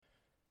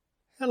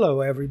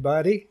Hello,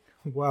 everybody.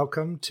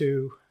 Welcome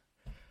to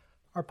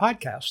our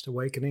podcast,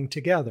 Awakening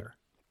Together.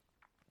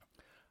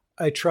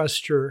 I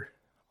trust you're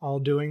all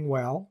doing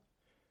well.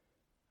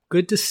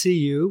 Good to see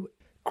you.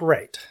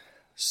 Great.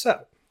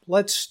 So,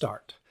 let's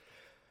start.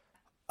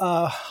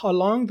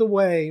 Along the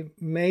way,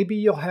 maybe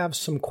you'll have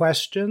some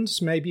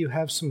questions. Maybe you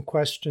have some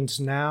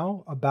questions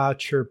now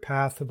about your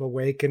path of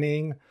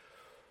awakening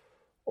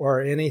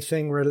or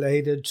anything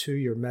related to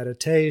your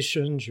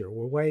meditations, your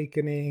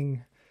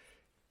awakening,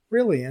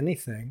 really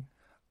anything.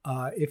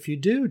 If you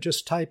do,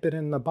 just type it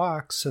in the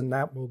box and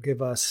that will give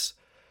us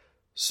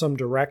some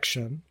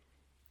direction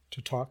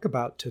to talk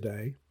about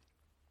today.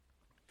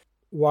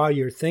 While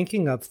you're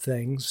thinking of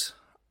things,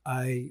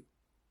 I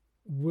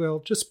will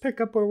just pick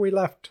up where we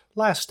left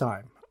last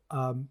time.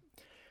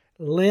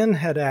 Lynn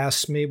had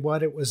asked me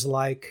what it was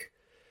like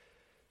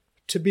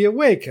to be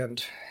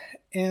awakened.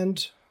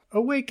 And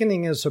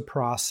awakening is a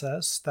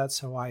process. That's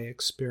how I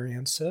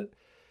experience it.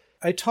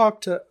 I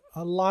talked a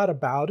lot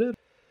about it.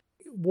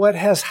 What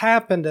has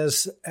happened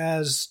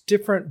as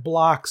different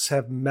blocks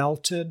have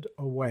melted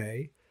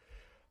away,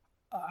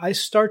 I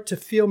start to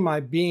feel my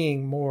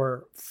being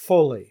more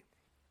fully.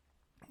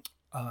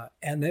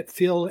 And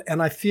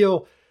I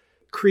feel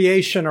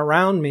creation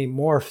around me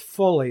more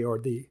fully, or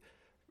the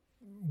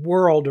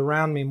world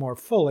around me more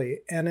fully,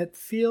 and it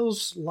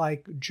feels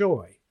like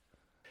joy.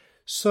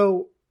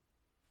 So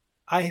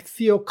I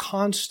feel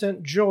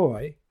constant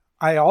joy.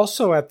 I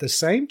also at the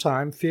same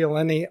time feel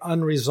any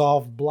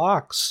unresolved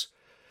blocks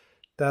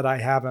that I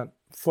haven't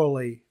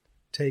fully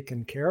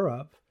taken care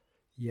of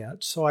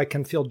yet. So I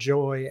can feel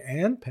joy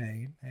and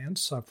pain and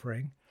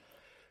suffering.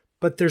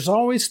 But there's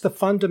always the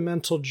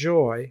fundamental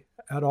joy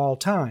at all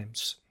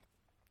times.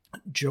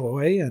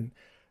 Joy and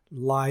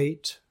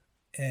light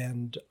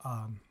and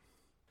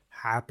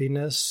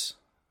happiness,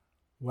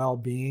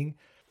 well-being.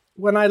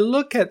 When I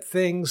look at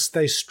things,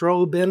 they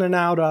strobe in and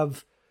out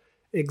of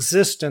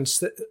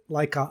existence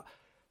like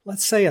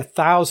let's say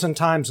 1,000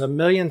 times,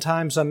 1,000,000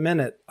 times a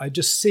minute. I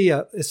just see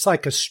it's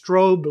like a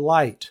strobe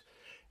light,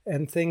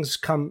 and things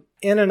come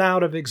in and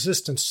out of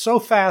existence so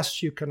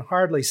fast you can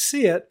hardly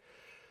see it,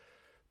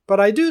 but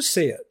I do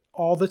see it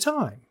all the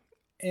time.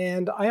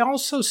 And I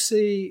also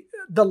see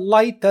the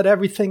light that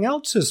everything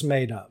else is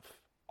made of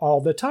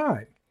all the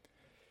time.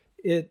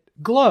 It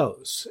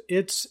glows.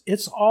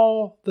 It's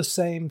all the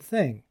same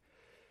thing.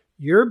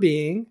 Your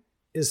being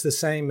is the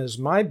same as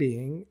my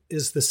being,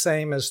 is the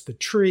same as the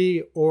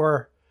tree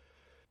or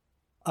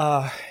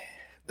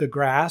the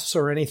grass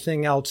or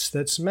anything else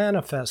that's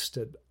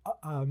manifested.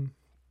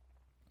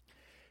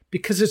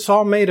 Because it's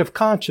all made of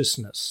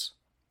consciousness.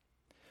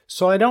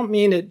 So I don't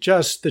mean it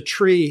just the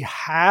tree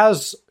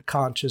has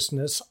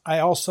consciousness. I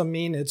also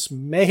mean it's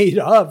made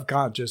of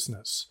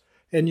consciousness.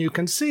 And you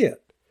can see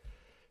it.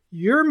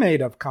 You're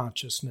made of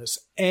consciousness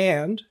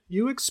and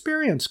you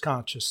experience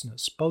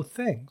consciousness, both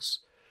things.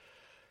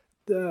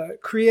 The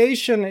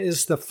creation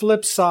is the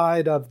flip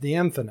side of the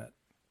infinite.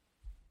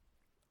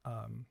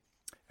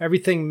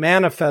 Everything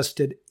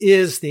manifested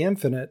is the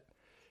infinite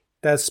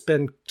that's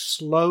been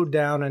slowed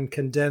down and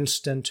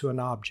condensed into an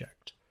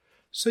object.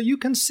 So you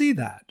can see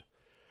that.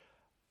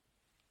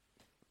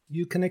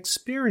 You can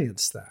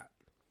experience that.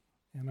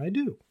 And I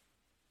do.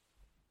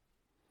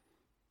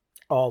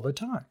 All the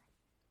time.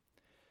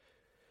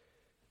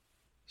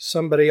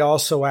 Somebody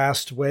also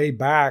asked way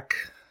back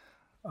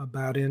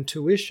about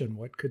intuition.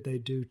 What could they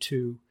do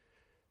to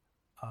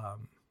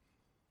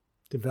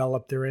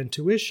develop their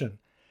intuition?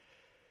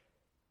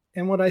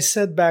 And what I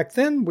said back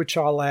then, which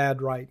I'll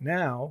add right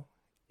now,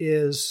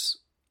 is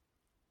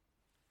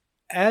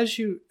as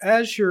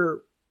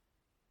your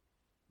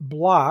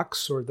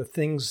blocks or the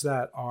things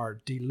that are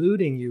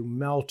deluding you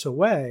melt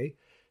away,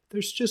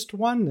 there's just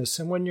oneness.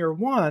 And when you're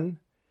one,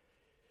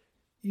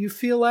 you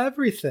feel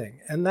everything.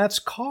 And that's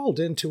called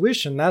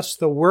intuition. That's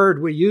the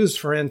word we use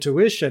for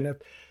intuition. If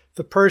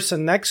the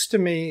person next to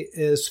me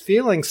is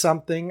feeling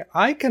something,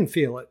 I can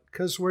feel it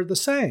because we're the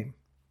same.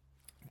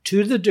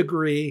 To the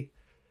degree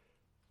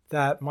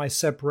that my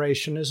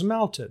separation is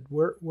melted.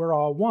 We're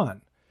all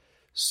one.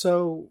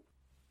 So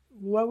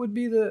what would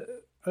be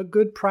a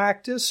good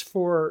practice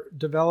for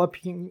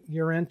developing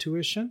your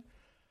intuition?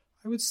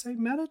 I would say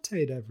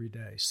meditate every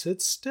day.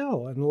 Sit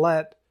still and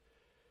let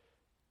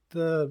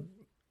the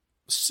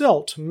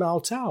silt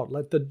melt out.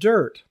 Let the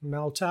dirt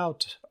melt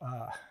out.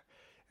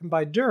 And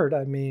by dirt,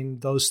 I mean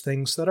those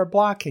things that are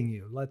blocking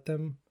you. Let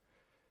them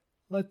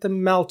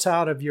melt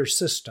out of your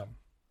system.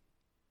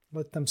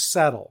 Let them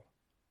settle.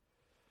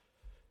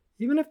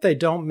 Even if they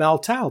don't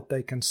melt out,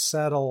 they can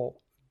settle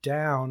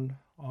down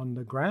on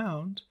the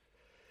ground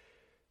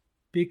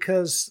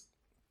because,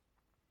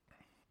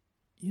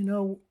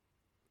 doesn't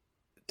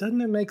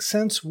it make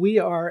sense? We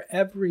are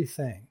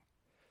everything.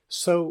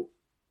 So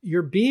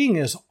your being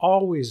is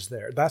always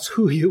there. That's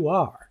who you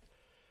are.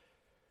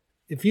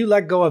 If you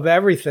let go of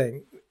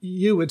everything,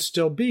 you would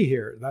still be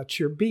here. That's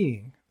your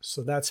being.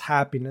 So that's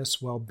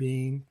happiness,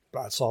 well-being.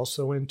 That's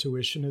also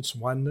intuition. It's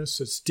oneness.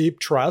 It's deep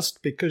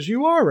trust because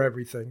you are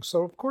everything.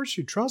 So of course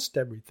you trust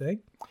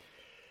everything.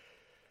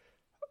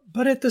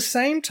 But at the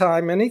same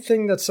time,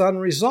 anything that's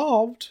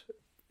unresolved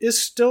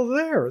is still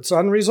there. It's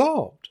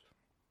unresolved.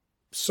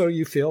 So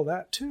you feel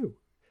that too.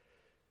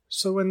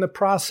 So in the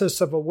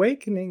process of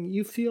awakening,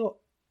 you feel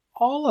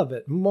all of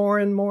it more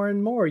and more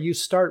and more. You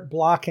start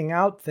blocking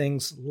out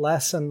things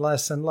less and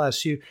less and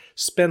less. You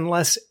spend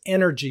less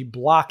energy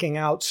blocking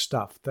out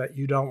stuff that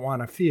you don't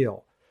want to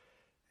feel.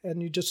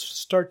 And you just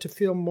start to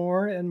feel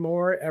more and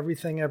more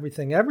everything.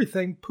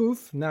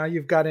 Poof, now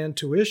you've got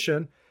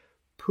intuition.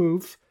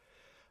 Poof,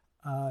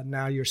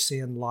 now you're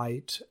seeing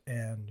light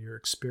and you're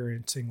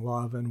experiencing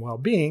love and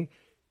well-being.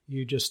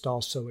 You just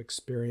also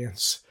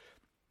experience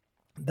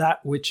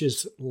that which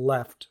is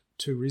left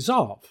to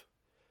resolve.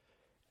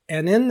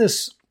 And in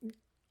this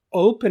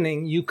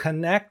opening, you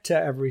connect to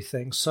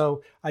everything.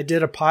 So I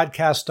did a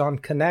podcast on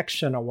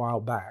connection a while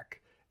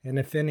back. And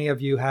if any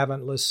of you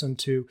haven't listened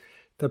to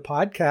the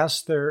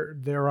podcast,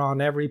 they're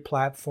on every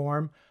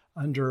platform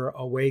under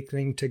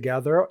Awakening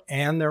Together,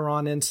 and they're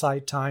on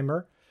Insight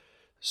Timer.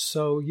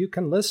 So you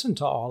can listen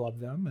to all of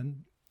them.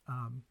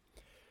 And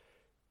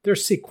they're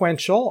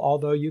sequential,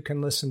 although you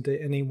can listen to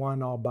any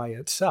one all by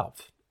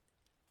itself.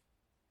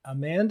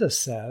 Amanda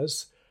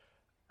says,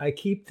 I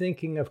keep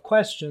thinking of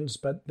questions,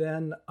 but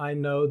then I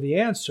know the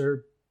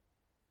answer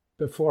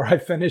before I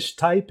finish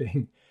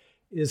typing.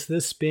 Is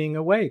this being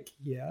awake?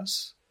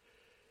 Yes.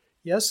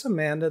 Yes,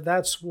 Amanda,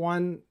 that's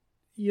one.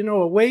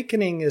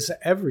 Awakening is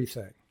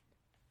everything.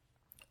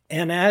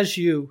 And as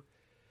you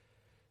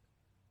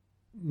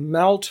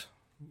melt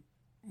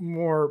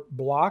more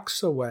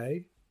blocks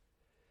away,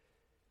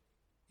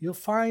 you'll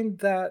find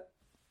that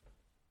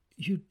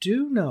you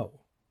do know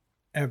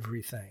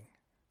everything.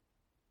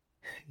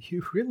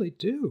 You really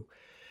do.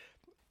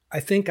 I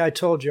think I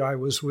told you I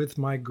was with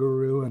my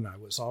guru, and I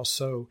was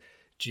also,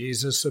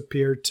 Jesus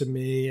appeared to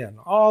me, and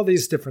all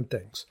these different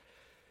things.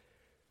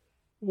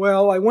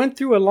 Well, I went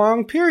through a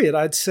long period.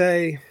 I'd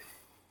say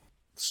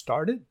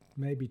started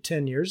maybe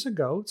 10 years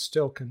ago. It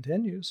still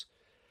continues.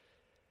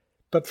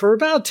 But for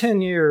about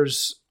 10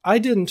 years, I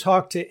didn't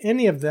talk to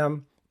any of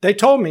them. They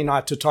told me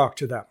not to talk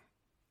to them.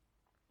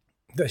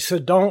 They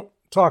said, don't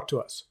talk to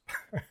us.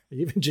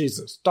 Even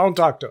Jesus, don't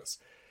talk to us.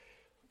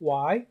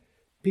 Why?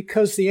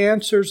 Because the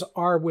answers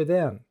are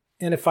within.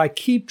 And if I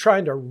keep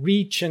trying to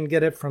reach and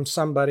get it from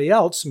somebody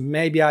else,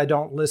 maybe I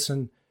don't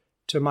listen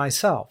to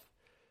myself.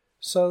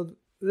 So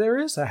there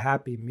is a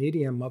happy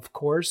medium, of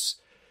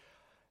course.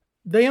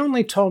 They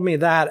only told me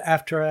that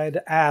after I'd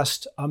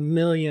asked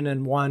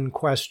 1,000,001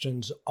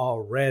 questions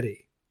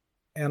already.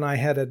 And I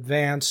had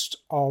advanced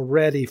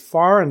already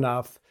far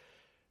enough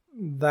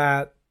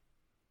that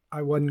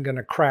I wasn't going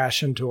to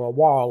crash into a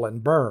wall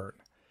and burn.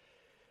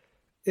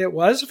 It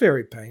was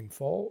very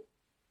painful,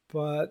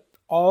 but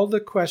all the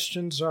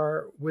questions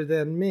are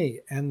within me,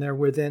 and they're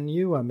within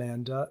you,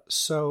 Amanda.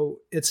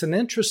 So it's an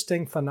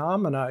interesting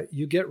phenomena.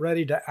 You get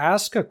ready to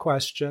ask a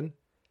question,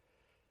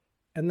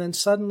 and then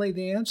suddenly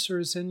the answer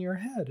is in your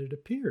head. It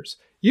appears.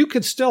 You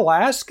could still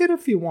ask it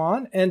if you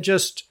want and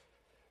just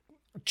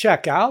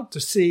check out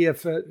to see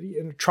if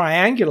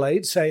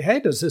triangulate, say, hey,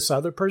 does this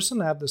other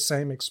person have the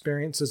same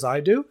experience as I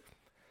do?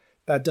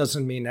 That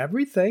doesn't mean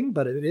everything,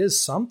 but it is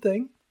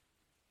something.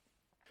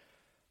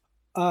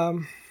 But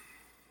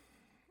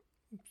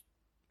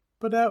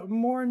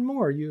more and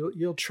more,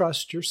 you'll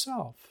trust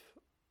yourself.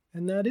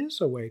 And that is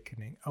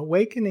awakening.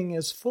 Awakening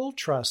is full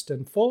trust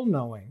and full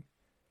knowing.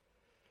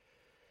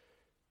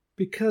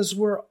 Because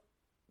we're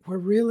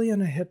really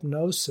in a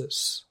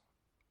hypnosis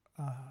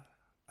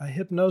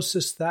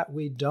that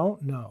we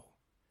don't know,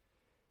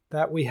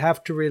 that we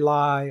have to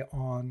rely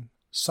on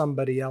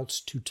somebody else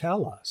to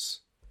tell us.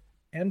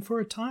 And for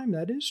a time,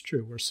 that is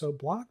true. We're so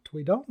blocked,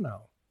 we don't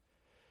know.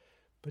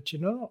 But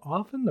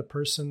often the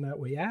person that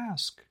we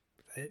ask,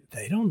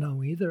 they don't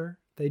know either.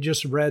 They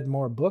just read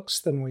more books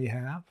than we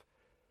have.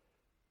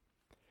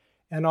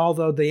 And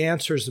although the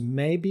answers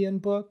may be in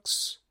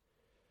books,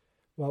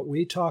 what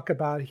we talk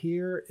about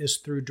here is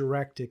through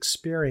direct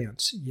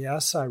experience.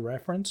 Yes, I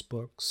reference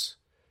books.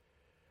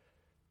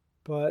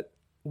 But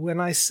when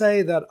I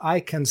say that I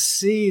can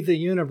see the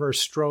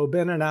universe strobe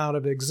in and out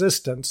of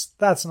existence,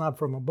 that's not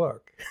from a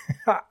book.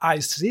 I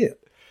see it.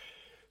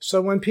 So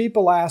when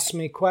people ask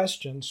me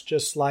questions,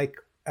 just like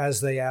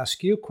as they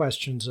ask you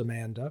questions,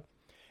 Amanda,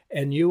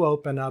 and you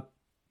open up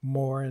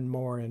more and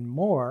more and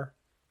more,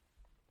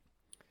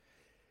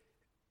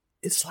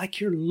 it's like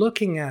you're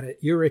looking at it.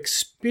 You're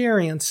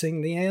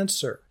experiencing the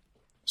answer.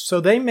 So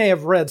they may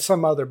have read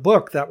some other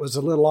book that was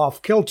a little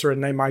off kilter,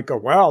 and they might go,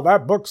 well,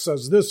 that book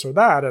says this or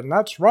that, and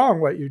that's wrong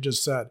what you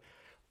just said.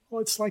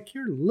 Well, it's like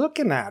you're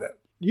looking at it.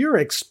 You're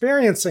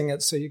experiencing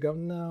it. So you go,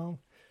 no.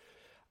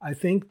 I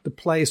think the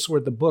place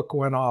where the book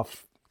went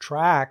off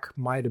track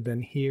might have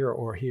been here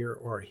or here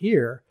or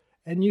here.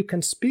 And you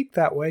can speak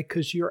that way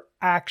because you're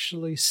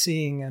actually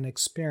seeing and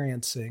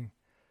experiencing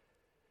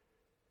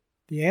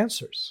the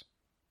answers.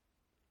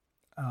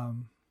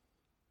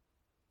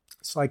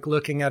 It's like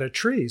looking at a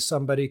tree.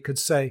 Somebody could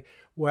say,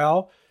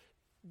 well,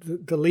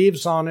 the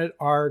leaves on it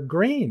are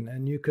green.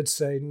 And you could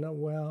say, no,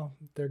 well,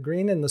 they're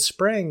green in the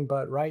spring,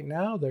 but right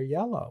now they're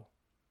yellow.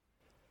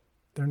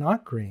 They're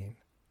not green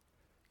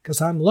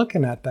because I'm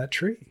looking at that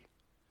tree.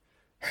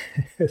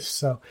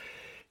 So,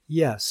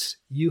 yes,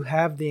 you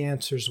have the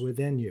answers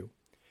within you.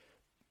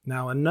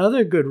 Now,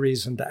 another good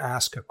reason to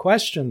ask a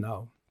question,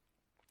 though,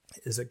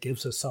 is it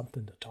gives us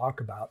something to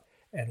talk about.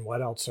 And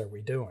what else are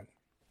we doing?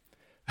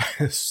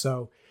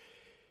 So,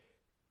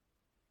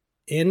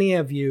 any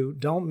of you,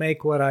 don't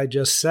make what I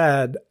just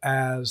said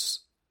as,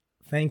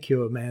 thank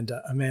you,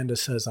 Amanda. Amanda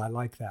says, I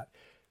like that.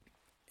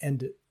 And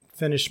to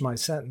finish my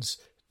sentence,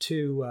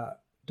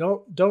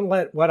 don't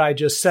let what I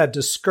just said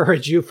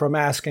discourage you from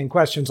asking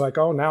questions like,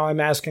 oh, now I'm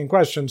asking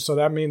questions, so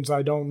that means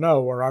I don't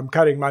know, or I'm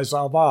cutting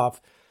myself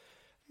off.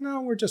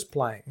 No, we're just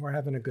playing. We're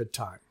having a good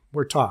time.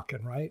 We're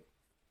talking, right?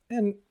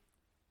 And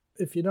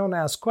if you don't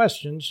ask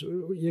questions,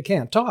 you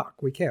can't talk.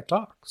 We can't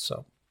talk.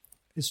 So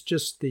it's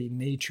just the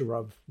nature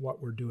of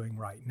what we're doing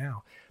right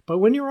now. But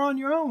when you're on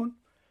your own,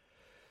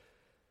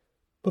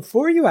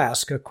 before you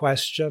ask a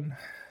question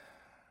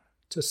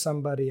to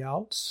somebody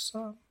else,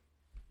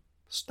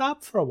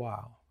 stop for a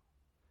while.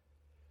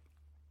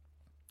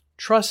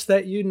 Trust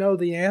that you know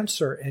the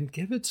answer and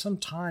give it some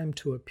time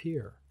to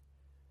appear,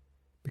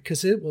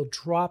 because it will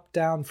drop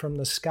down from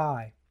the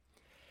sky.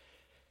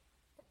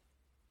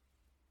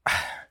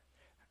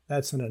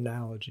 That's an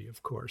analogy,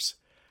 of course,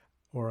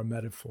 or a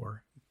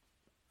metaphor.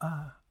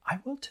 I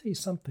will tell you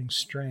something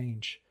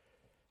strange.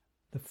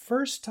 The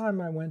first time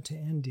I went to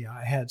India,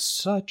 I had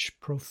such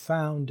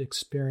profound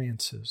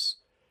experiences.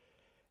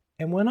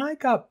 And when I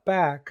got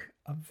back,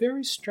 a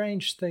very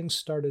strange thing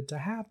started to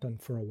happen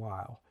for a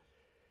while.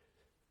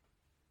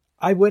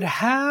 I would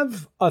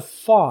have a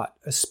thought,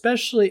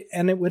 especially,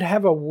 and it would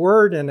have a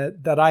word in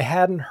it that I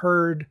hadn't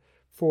heard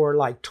for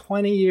like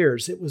 20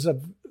 years. It was a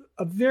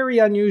very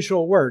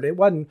unusual word. It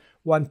wasn't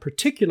one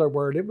particular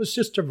word. It was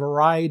just a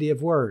variety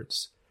of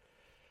words.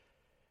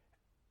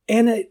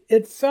 And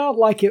it felt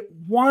like it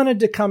wanted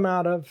to come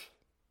out of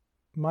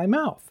my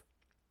mouth.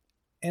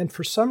 And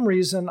for some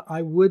reason,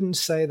 I wouldn't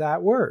say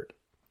that word.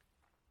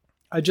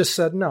 I just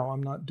said, no,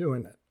 I'm not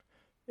doing it.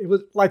 It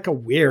was like a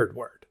weird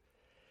word.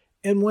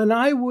 And when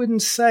I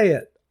wouldn't say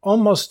it,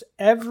 almost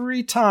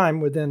every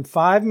time within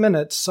 5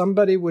 minutes,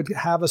 somebody would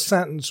have a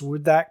sentence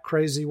with that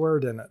crazy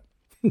word in it.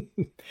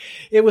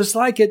 It was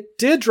like it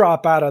did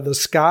drop out of the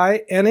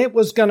sky and it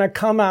was going to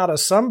come out of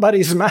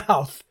somebody's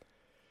mouth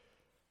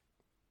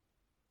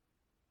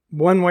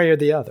one way or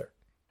the other.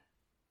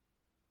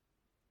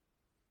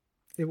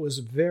 It was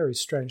very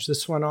strange.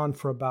 This went on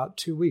for about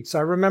 2 weeks.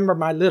 I remember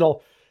my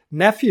little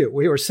nephew,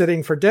 we were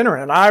sitting for dinner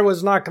and I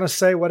was not going to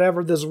say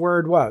whatever this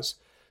word was.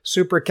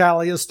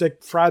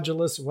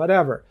 Supercalifragilistic,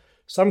 whatever.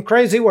 Some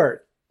crazy word.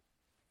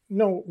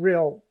 No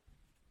real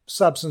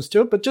substance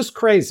to it, but just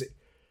crazy.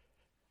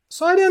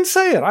 So I didn't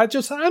say it.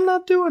 I'm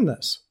not doing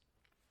this.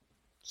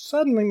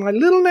 Suddenly, my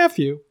little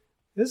nephew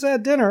is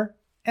at dinner,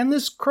 and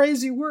this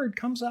crazy word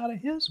comes out of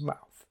his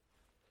mouth.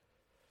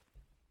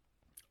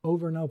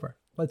 Over and over.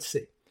 Let's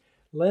see.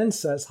 Lynn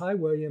says, hi,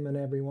 William and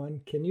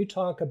everyone. Can you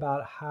talk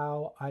about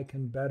how I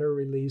can better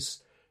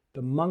release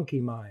the monkey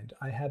mind?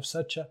 I have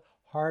such a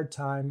hard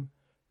time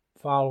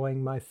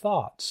following my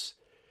thoughts.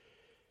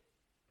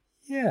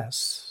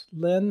 Yes,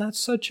 Lynn, that's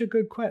such a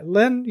good question.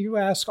 Lynn,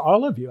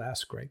 all of you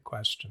ask great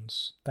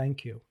questions.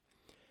 Thank you.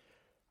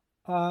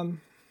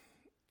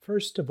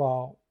 First of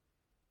all,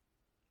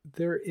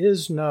 there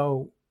is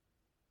no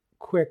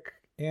quick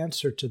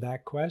answer to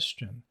that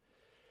question.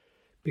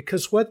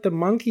 Because what the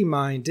monkey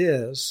mind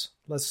is,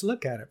 let's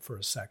look at it for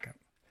a second.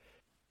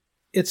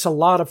 It's a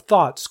lot of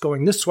thoughts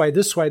going this way,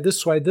 this way,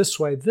 this way, this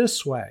way,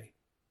 this way.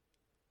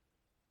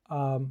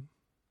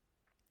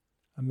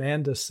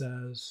 Amanda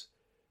says,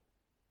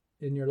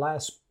 in your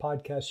last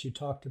podcast, you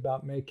talked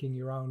about making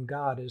your own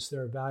God. Is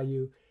there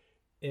value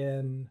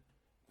in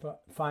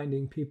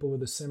finding people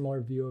with a similar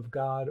view of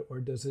God, or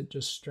does it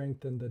just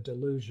strengthen the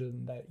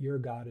delusion that your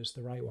God is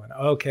the right one?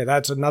 Okay,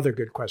 that's another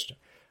good question.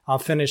 I'll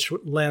finish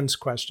with Lynn's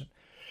question.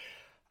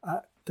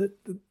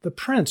 The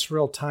print's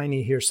real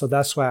tiny here, so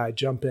that's why I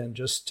jump in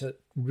just to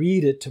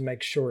read it to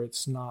make sure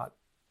it's not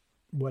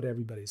what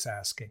everybody's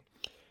asking.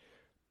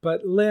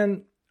 But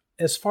Lynn,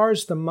 as far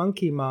as the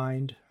monkey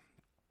mind,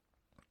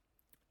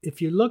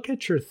 if you look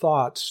at your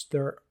thoughts,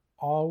 they're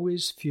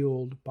always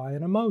fueled by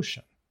an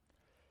emotion.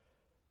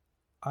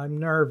 I'm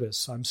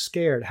nervous. I'm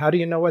scared. How do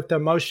you know what the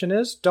emotion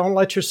is? Don't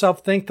let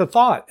yourself think the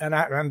thought.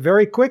 And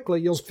very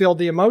quickly, you'll feel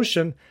the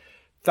emotion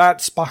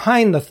that's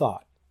behind the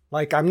thought.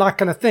 Like, I'm not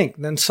going to think.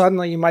 Then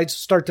suddenly you might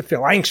start to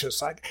feel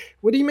anxious. Like,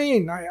 what do you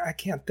mean? I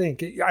can't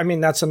think. I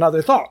mean, that's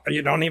another thought.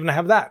 You don't even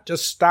have that.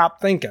 Just stop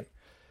thinking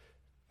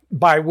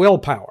by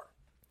willpower.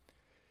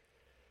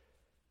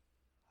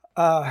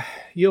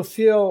 You'll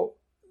feel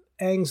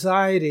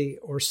anxiety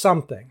or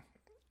something.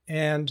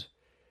 And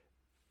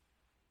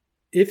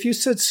if you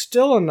sit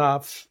still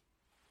enough,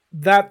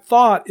 that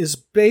thought is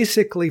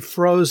basically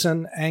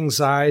frozen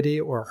anxiety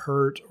or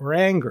hurt or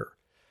anger,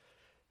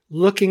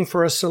 looking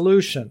for a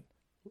solution.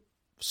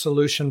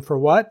 Solution for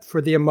what?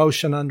 For the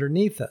emotion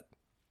underneath it.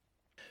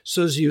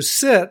 So as you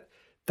sit,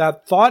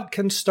 that thought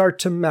can start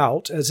to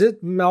melt. As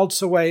it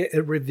melts away,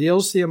 it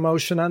reveals the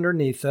emotion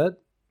underneath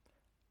it,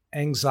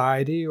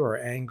 anxiety or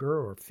anger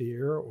or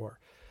fear or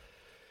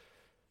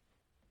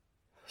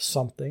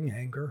something,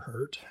 anger,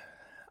 hurt.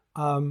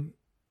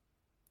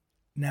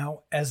 Now,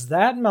 as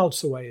that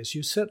melts away, as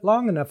you sit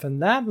long enough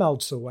and that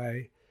melts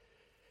away,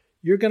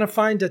 you're going to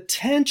find a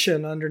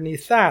tension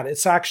underneath that.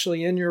 It's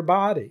actually in your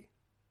body.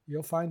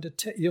 You'll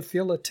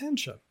feel a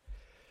tension.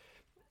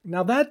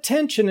 Now, that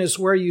tension is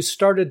where you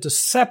started to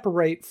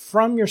separate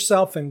from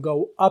yourself and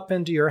go up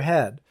into your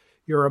head.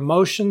 Your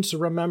emotions,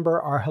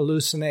 remember, are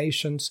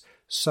hallucinations.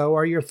 So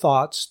are your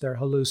thoughts. They're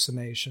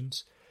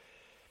hallucinations.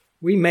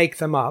 We make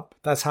them up.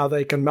 That's how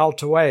they can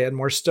melt away, and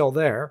we're still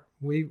there.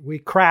 We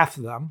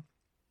craft them.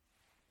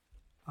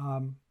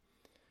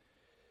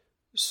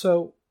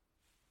 So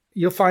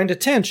you'll find a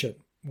tension.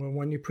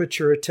 When you put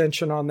your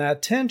attention on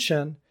that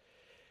tension,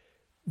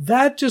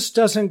 that just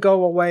doesn't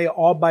go away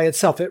all by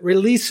itself. It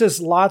releases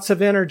lots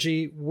of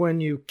energy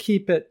when you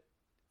keep it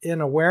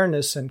in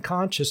awareness and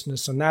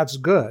consciousness, and that's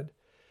good.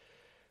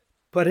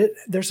 But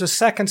there's a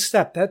second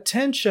step. That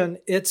tension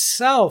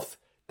itself,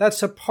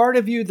 that's a part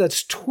of you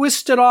that's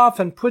twisted off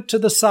and put to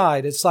the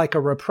side. It's like a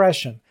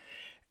repression.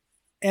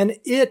 And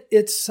it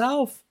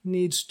itself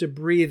needs to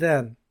breathe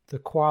in the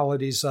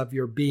qualities of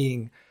your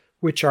being,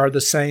 which are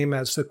the same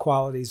as the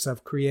qualities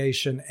of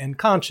creation and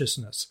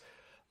consciousness: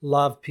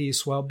 love,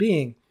 peace,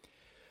 well-being.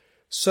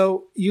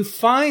 So you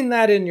find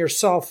that in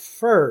yourself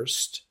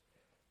first.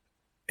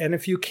 And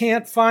if you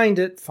can't find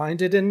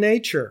it in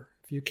nature.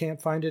 If you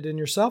can't find it in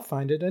yourself,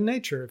 find it in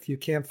nature. If you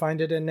can't find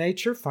it in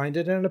nature, find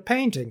it in a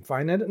painting,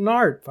 find it in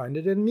art, find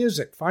it in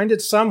music, find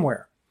it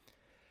somewhere.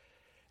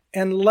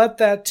 And let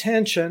that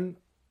tension,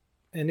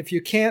 and if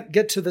you can't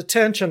get to the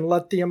tension,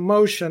 let the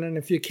emotion, and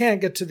if you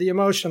can't get to the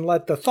emotion,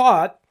 let the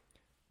thought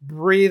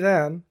breathe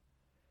in.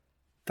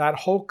 That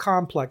whole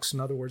complex, in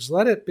other words,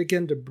 let it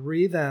begin to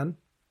breathe in.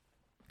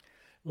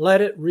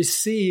 Let it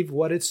receive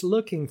what it's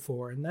looking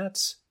for, and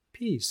that's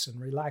peace and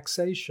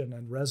relaxation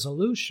and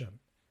resolution.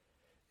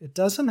 It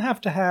doesn't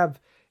have to have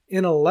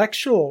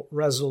intellectual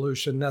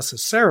resolution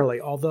necessarily,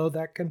 although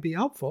that can be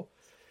helpful.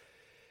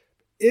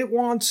 It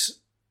wants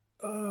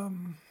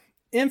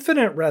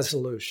infinite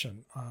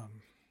resolution,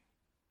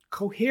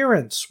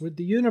 coherence with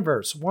the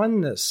universe,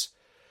 oneness,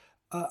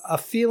 a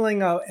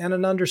feeling and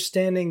an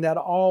understanding that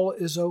all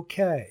is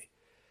okay.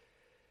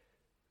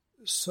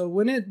 So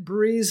when it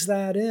breathes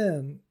that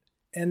in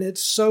and it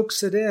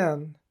soaks it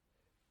in,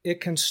 it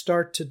can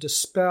start to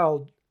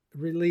dispel,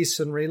 release,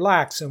 and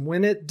relax. And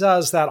when it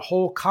does, that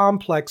whole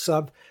complex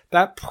of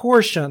that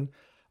portion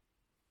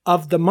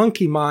of the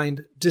monkey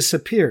mind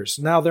disappears.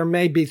 Now, there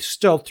may be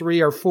still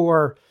 3 or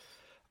 4,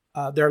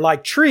 they're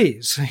like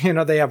trees.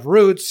 They have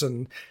roots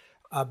and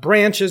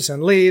branches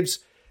and leaves,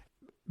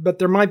 but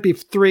there might be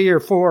 3 or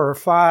 4 or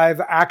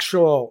 5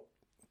 actual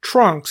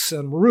trunks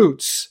and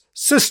roots,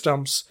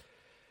 systems.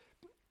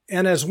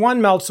 And as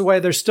one melts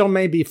away, there still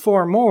may be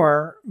 4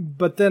 more,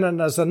 but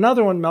then as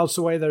another one melts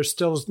away, there's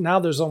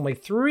only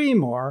 3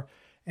 more,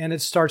 and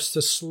it starts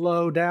to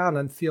slow down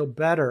and feel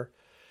better.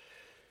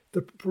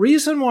 The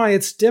reason why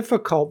it's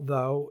difficult,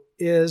 though,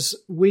 is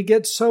we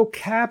get so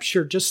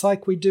captured, just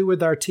like we do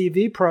with our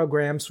TV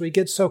programs, we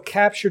get so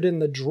captured in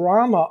the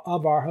drama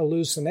of our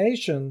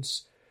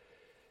hallucinations,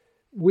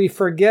 we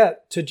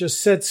forget to just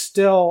sit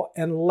still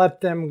and let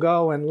them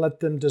go and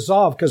let them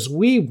dissolve, because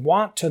we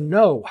want to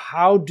know,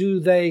 how do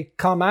they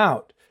come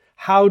out?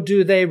 How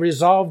do they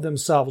resolve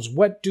themselves?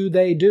 What do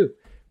they do?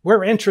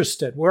 We're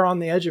interested. We're on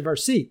the edge of our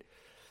seat.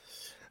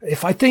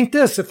 If I think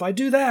this, if I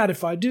do that,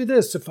 if I do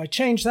this, if I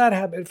change that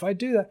habit, if I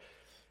do that.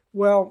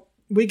 Well,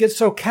 we get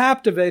so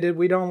captivated,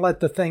 we don't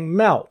let the thing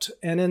melt.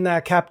 And in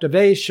that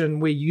captivation,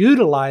 we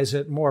utilize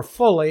it more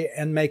fully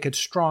and make it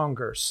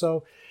stronger.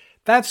 So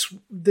that's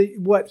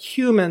what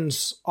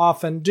humans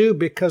often do,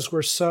 because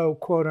we're so,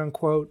 quote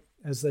unquote,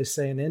 as they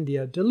say in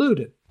India,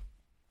 deluded.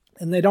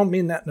 And they don't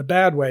mean that in a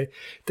bad way.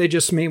 They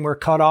just mean we're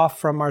cut off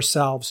from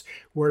ourselves.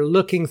 We're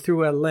looking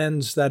through a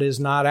lens that is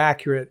not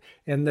accurate,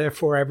 and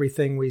therefore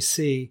everything we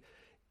see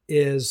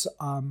is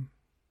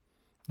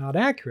not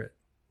accurate.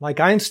 Like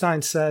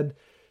Einstein said,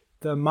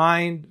 the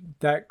mind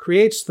that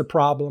creates the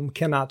problem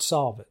cannot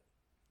solve it.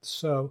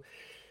 So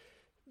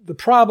the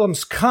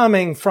problem's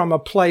coming from a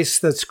place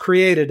that's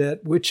created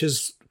it, which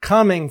is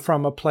coming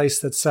from a place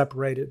that's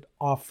separated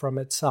off from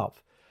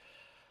itself.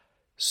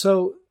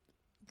 So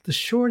the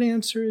short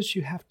answer is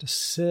you have to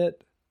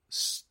sit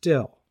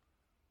still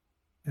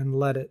and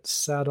let it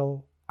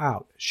settle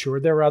out. Sure,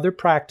 there are other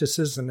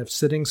practices, and if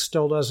sitting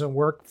still doesn't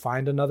work,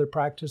 find another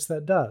practice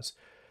that does.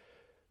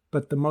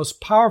 But the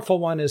most powerful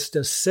one is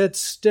to sit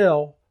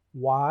still.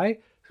 Why?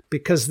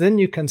 Because then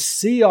you can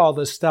see all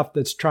the stuff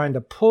that's trying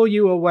to pull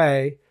you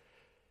away,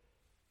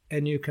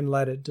 and you can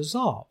let it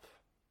dissolve.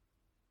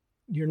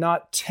 You're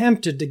not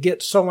tempted to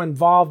get so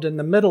involved in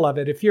the middle of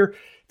it. If you're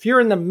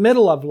in the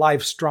middle of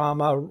life's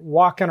drama,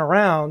 walking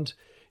around,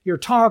 you're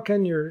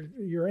talking,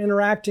 you're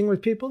interacting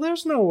with people,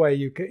 there's no way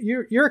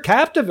you're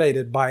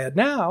captivated by it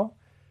now.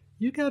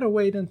 You got to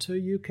wait until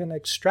you can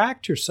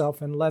extract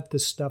yourself and let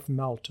this stuff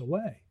melt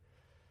away.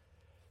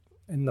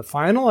 In the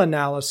final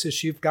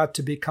analysis, you've got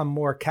to become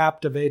more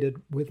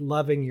captivated with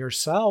loving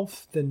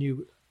yourself than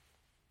you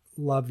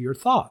love your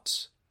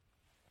thoughts.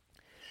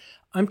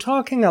 I'm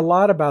talking a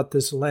lot about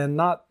this, Len,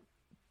 not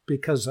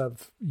because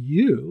of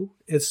you.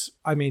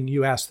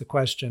 You asked the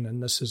question,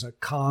 and this is a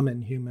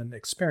common human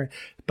experience,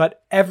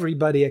 but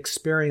everybody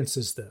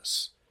experiences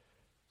this.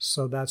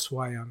 So that's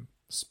why I'm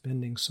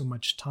spending so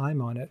much time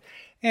on it.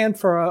 And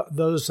for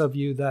those of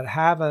you that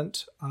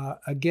haven't,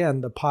 again,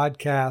 the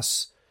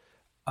podcasts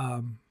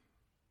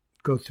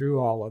go through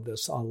all of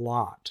this a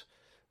lot.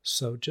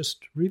 So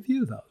just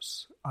review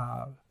those.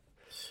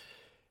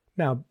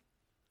 Now,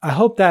 I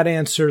hope that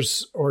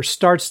answers or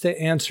starts to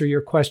answer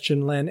your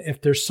question, Lynn.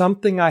 If there's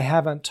something I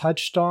haven't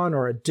touched on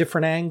or a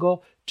different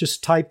angle,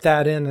 just type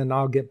that in and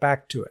I'll get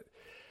back to it.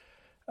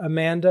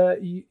 Amanda,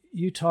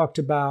 you talked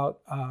about,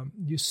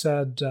 you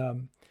said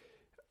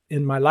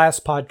in my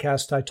last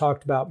podcast, I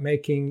talked about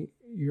making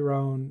your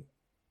own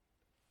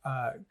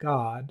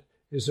God.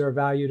 Is there a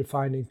value to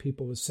finding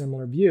people with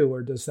similar view,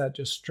 or does that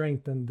just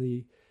strengthen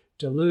the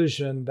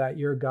delusion that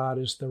your God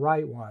is the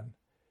right one?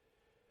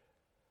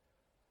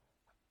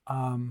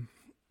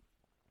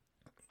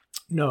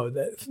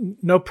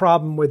 No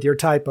problem with your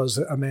typos,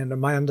 Amanda.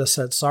 Amanda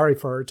said sorry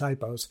for her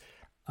typos.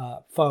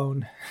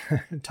 Phone,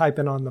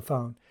 typing on the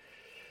phone.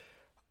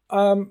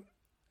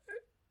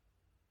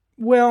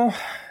 Well,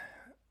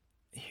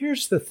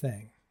 here's the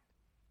thing.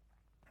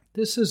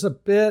 This is a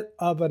bit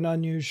of an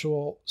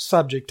unusual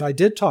subject. I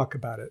did talk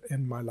about it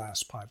in my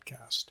last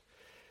podcast.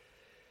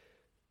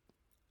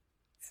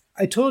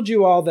 I told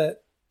you all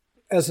that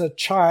as a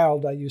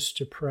child, I used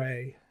to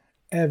pray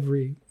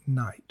every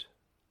night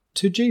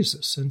to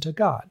Jesus and to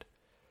God.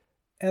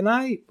 And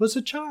I was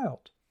a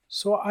child,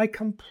 so I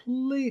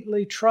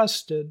completely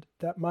trusted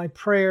that my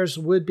prayers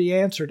would be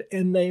answered,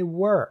 and they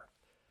were,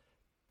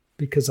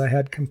 because I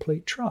had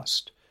complete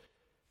trust.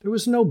 There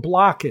was no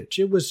blockage.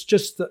 It was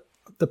just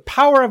the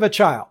power of a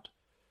child's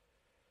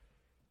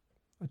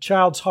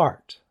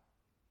heart.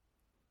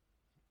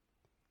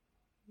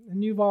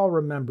 And you've all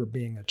remember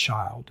being a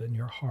child in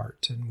your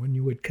heart, and when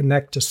you would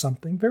connect to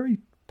something very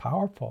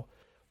powerful,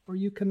 or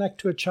you connect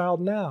to a child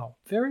now,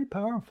 very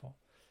powerful.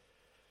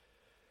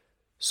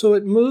 So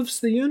it moves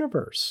the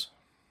universe.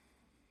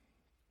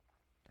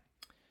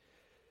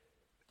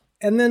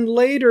 And then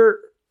later,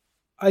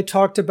 I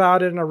talked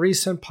about in a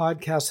recent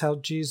podcast how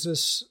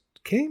Jesus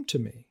came to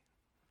me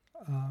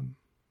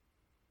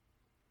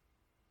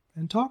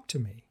and talked to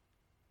me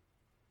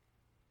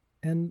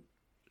and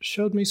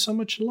showed me so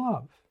much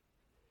love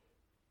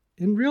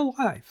in real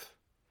life.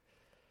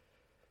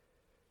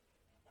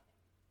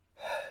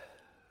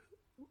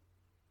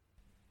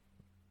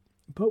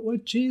 But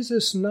what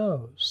Jesus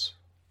knows,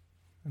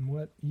 and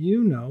what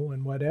you know,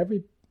 and what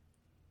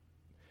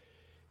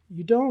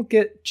you don't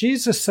get,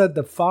 Jesus said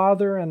the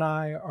Father and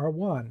I are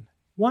one.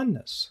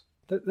 Oneness.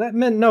 That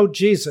meant no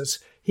Jesus.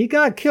 He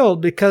got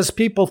killed because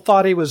people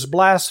thought he was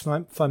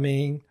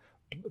blaspheming,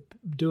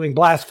 doing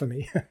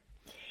blasphemy.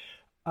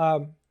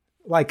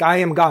 Like, I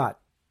am God.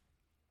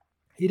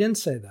 He didn't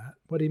say that.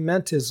 What he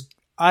meant is,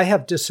 I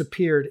have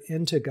disappeared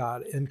into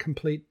God in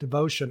complete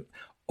devotion.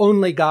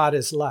 Only God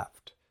is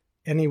left.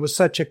 And he was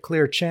such a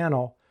clear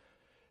channel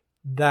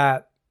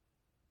that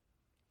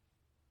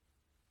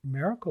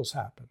miracles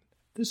happened.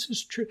 This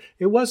is true.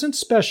 It wasn't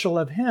special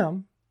of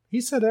him.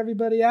 He said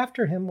everybody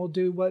after him will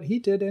do what he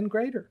did and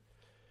greater.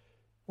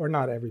 Or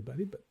not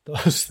everybody, but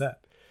those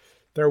that,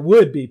 there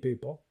would be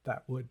people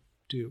that would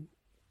do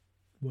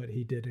what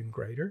he did and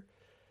greater.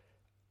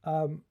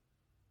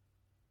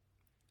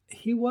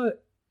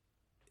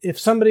 If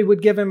somebody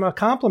would give him a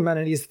compliment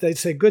and they'd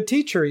say, good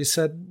teacher, he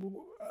said,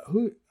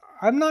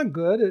 I'm not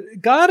good.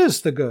 God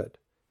is the good.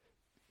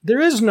 There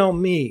is no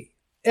me.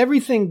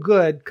 Everything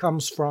good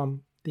comes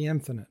from the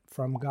infinite,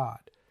 from God.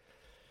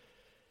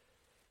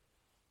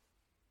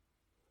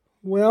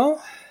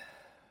 Well,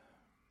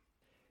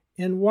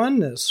 in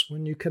oneness,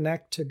 when you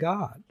connect to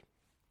God,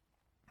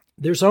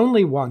 there's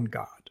only one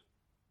God.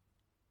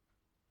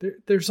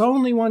 There's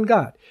only one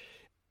God.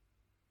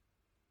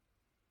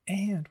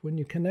 And when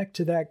you connect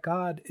to that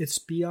God, it's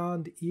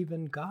beyond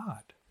even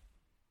God.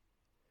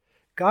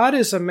 God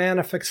is a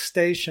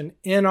manifestation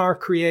in our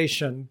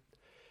creation.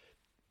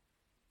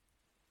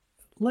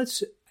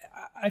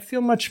 I feel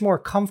much more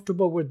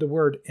comfortable with the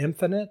word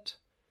infinite.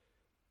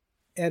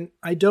 And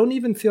I don't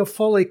even feel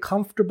fully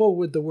comfortable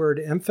with the word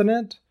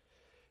infinite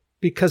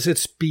because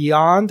it's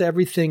beyond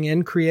everything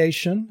in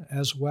creation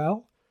as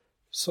well.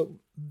 So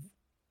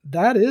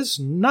that is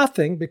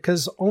nothing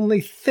because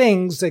only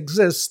things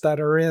exist that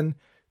are in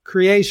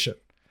creation.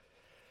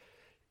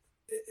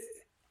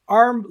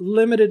 Our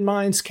limited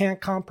minds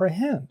can't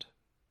comprehend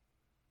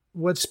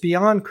what's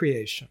beyond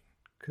creation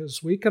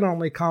because we can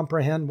only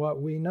comprehend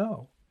what we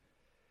know.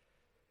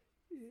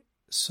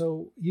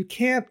 So you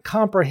can't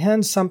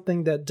comprehend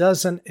something that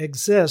doesn't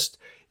exist,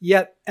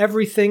 yet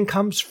everything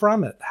comes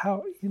from it.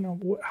 How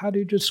do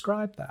you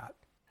describe that?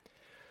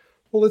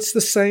 Well, it's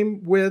the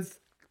same with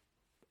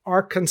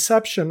our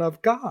conception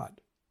of God,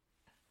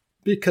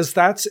 because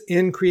that's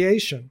in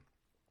creation.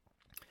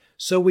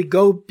 So we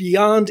go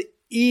beyond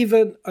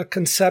even a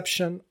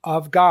conception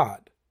of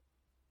God.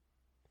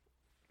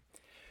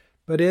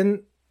 But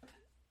in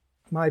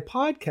my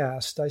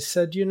podcast, I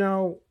said,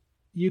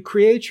 you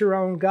create your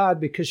own God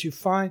because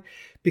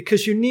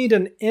you need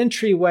an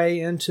entryway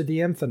into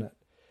the infinite.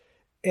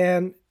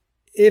 And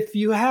if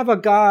you have a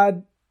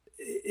God,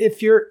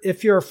 if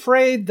you're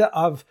afraid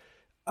of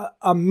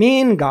a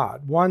mean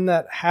God, one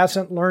that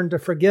hasn't learned to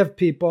forgive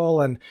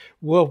people and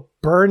will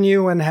burn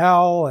you in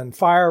hell and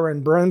fire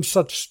and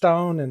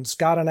brimstone and's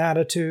got an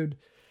attitude,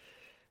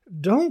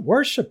 don't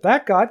worship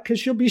that God,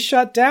 because you'll be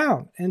shut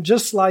down. And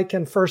just like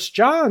in 1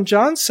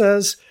 John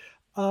says,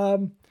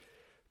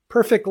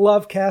 perfect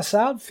love casts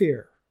out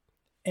fear.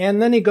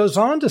 And then he goes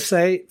on to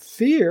say,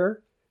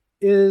 fear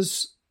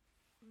is,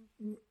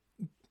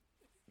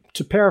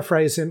 to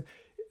paraphrase him,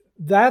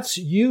 that's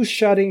you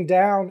shutting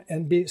down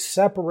and be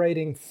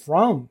separating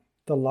from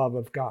the love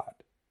of God.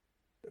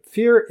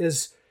 Fear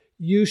is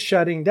you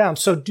shutting down.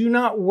 So do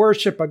not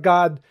worship a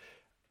God,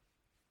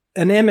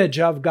 an image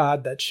of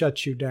God that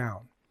shuts you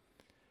down.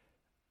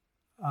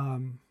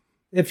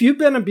 If you've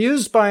been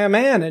abused by a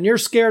man and you're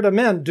scared of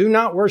men, do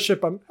not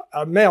worship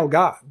a male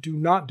God. Do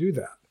not do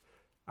that.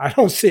 I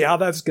don't see how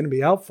that's going to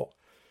be helpful.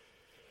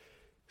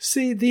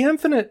 See, the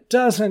infinite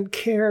doesn't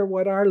care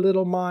what our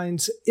little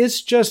minds,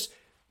 it's just,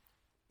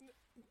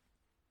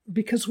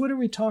 because what are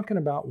we talking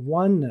about?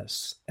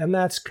 Oneness, and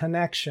that's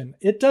connection.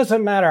 It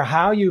doesn't matter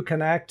how you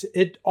connect.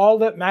 All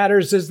that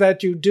matters is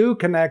that you do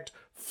connect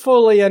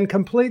fully and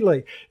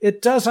completely.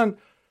 It doesn't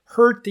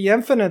hurt the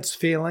infinite's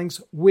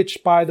feelings,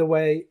 which, by the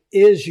way,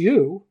 is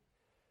you.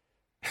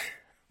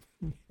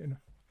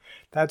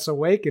 That's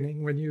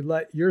awakening when you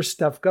let your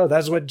stuff go.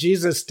 That's what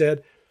Jesus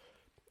did.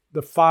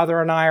 The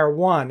Father and I are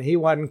one. He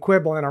wasn't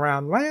quibbling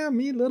around, well,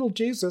 me, little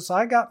Jesus,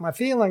 I got my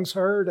feelings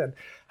hurt, and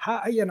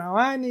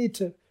I need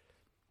to.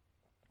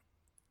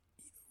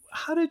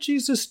 How did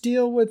Jesus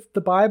deal with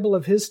the Bible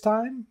of his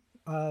time,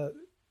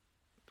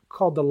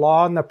 called the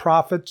Law and the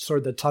Prophets, or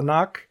the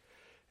Tanakh,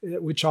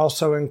 which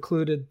also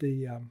included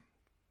the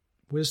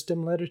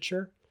wisdom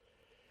literature?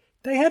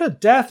 They had a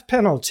death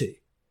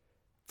penalty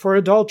for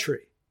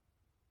adultery.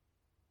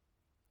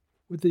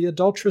 With the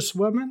adulterous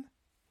woman,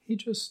 he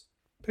just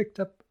picked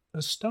up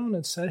a stone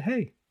and said,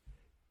 hey,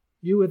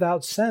 you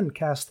without sin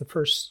cast the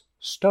first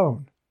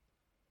stone.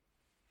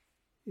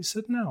 He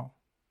said, no.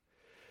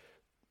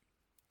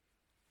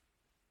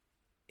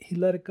 He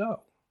let it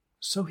go.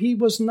 So he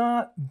was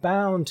not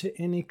bound to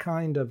any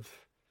kind of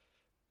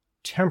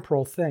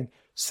temporal thing.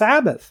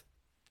 Sabbath,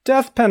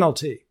 death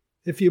penalty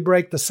if you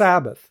break the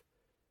Sabbath.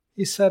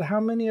 He said, how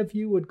many of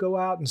you would go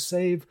out and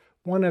save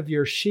one of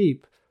your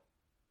sheep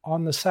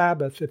on the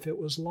Sabbath if it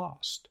was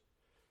lost?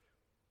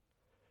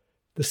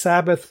 The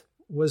Sabbath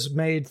was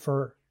made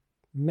for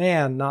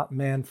man, not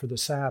man for the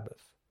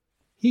Sabbath.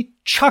 He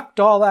chucked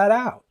all that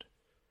out.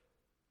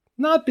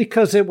 Not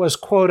because it was,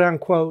 quote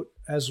unquote,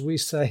 as we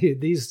say,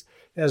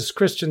 as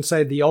Christians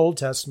say, the Old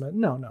Testament.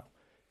 No.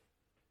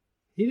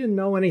 He didn't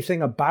know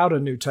anything about a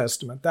New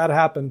Testament. That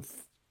happened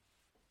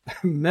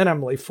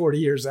minimally 40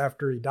 years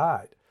after he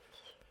died.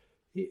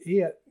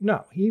 It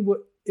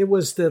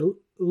was the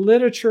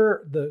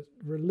literature, the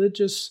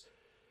religious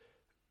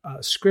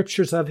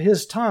scriptures of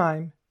his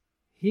time.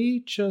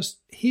 He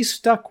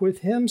stuck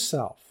with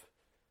himself,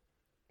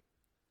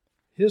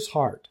 his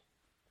heart.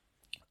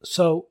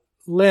 So,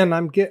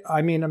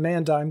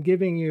 Amanda, I'm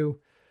giving you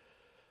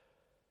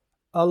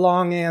a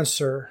long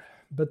answer,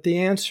 but the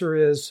answer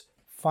is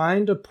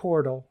find a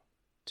portal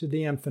to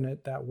the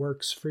infinite that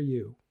works for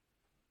you.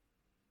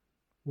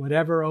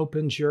 Whatever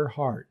opens your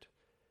heart.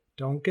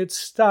 Don't get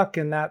stuck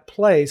in that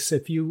place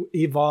if you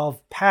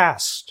evolve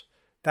past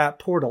that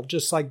portal,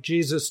 just like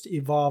Jesus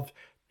evolved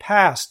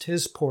past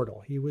his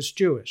portal. He was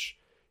Jewish.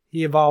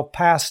 He evolved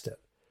past it.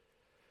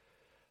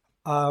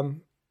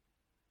 Don't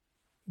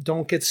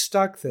get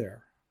stuck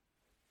there.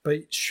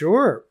 But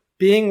sure,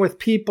 being with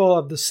people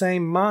of the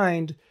same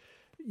mind,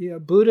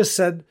 Buddha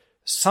said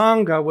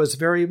Sangha was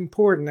very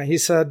important. He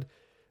said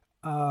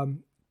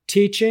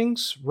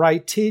teachings were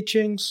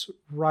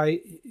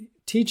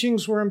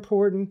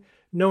important.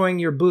 Knowing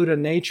your Buddha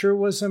nature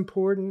was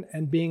important,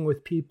 and being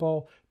with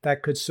people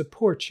that could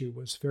support you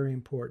was very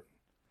important.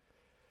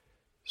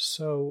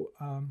 So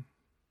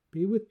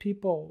be with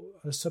people,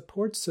 a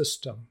support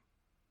system,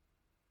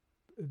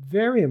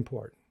 very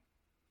important.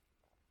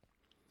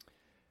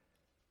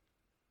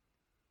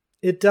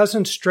 It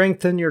doesn't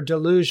strengthen your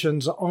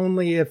delusions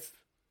only if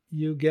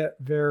you get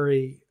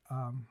very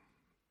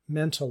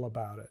mental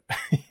about it.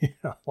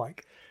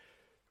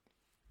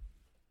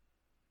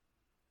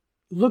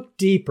 Look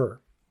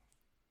deeper.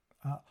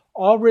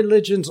 All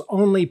religions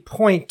only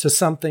point to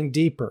something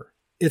deeper.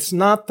 It's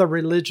not the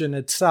religion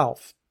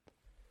itself.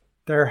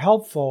 They're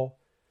helpful,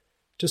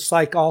 just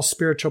like all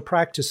spiritual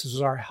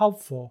practices are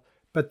helpful,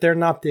 but they're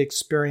not the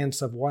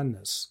experience of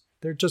oneness.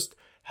 They're just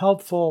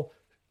helpful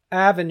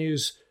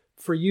avenues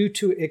for you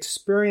to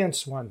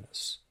experience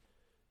oneness.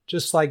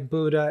 just like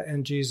Buddha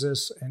and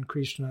Jesus and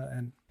Krishna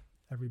and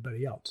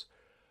everybody else.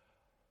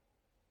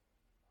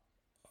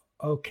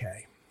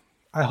 Okay.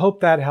 I hope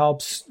that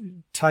helps.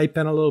 Type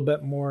in a little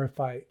bit more if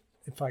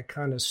I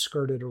kind of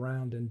skirted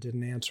around and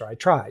didn't answer. I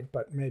tried,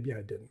 but maybe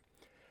I didn't.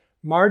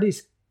 Marty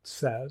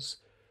says,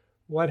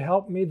 what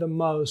helped me the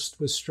most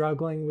with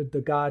struggling with the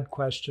God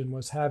question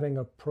was having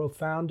a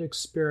profound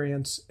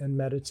experience in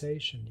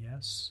meditation.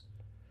 Yes.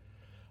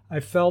 I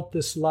felt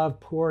this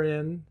love pour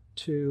in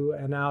to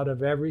and out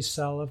of every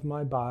cell of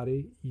my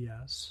body.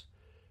 Yes.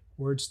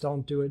 Words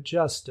don't do it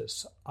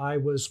justice. I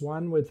was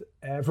one with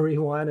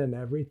everyone and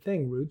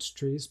everything, roots,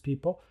 trees,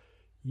 people.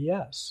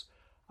 Yes.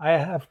 I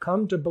have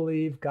come to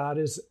believe God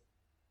is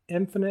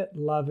infinite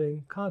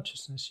loving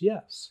consciousness.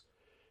 Yes.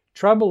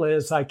 Trouble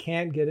is, I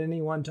can't get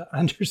anyone to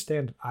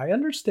understand. I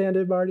understand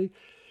it, Marty.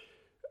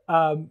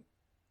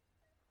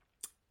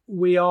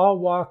 We all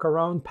walk our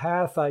own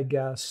path, I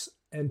guess,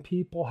 and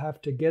people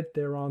have to get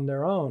there on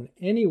their own.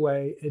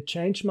 Anyway, it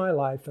changed my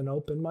life and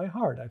opened my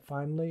heart. I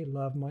finally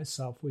love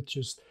myself, which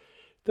is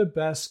the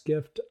best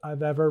gift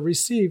I've ever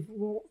received.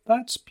 Well,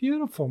 that's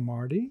beautiful,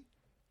 Marty.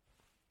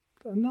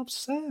 Enough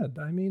said.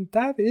 I mean,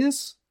 that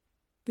is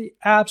the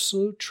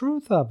absolute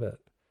truth of it.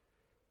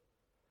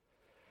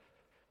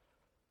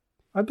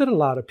 I bet a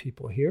lot of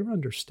people here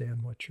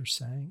understand what you're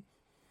saying,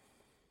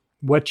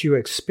 what you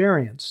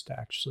experienced,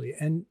 actually.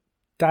 And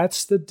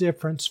that's the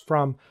difference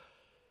from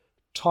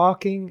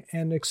talking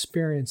and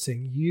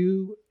experiencing.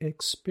 You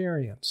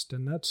experienced,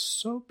 and that's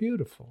so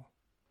beautiful.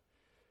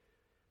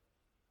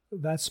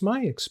 That's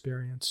my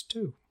experience,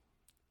 too.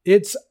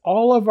 It's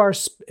all of our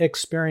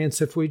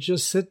experience if we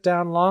just sit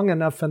down long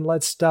enough and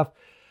let stuff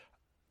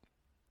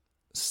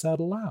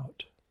settle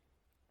out.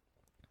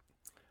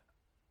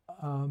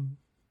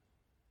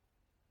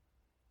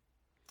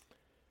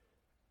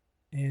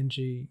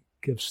 Angie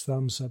gives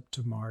thumbs up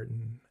to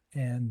Martin.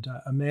 And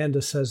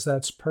Amanda says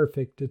that's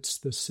perfect. It's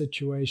the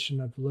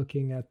situation of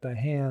looking at the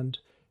hand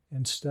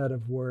instead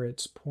of where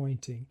it's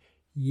pointing.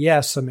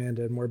 Yes,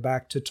 Amanda, and we're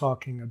back to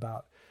talking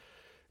about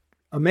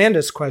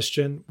Amanda's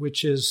question,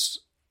 which is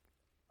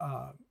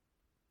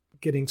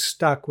getting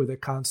stuck with the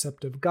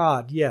concept of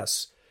God.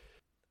 Yes,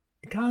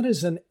 God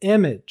is an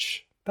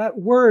image. That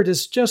word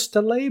is just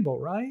a label,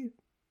 right?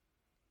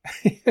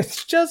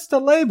 It's just a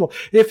label.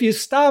 If you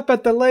stop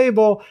at the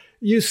label,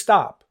 you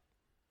stop.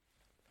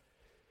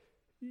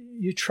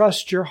 You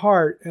trust your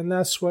heart, and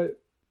that's what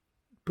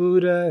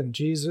Buddha and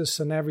Jesus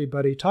and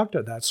everybody talked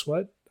about. That's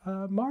what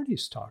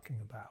Marty's talking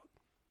about.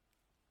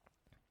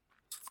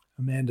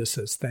 Amanda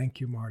says,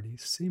 thank you, Marty.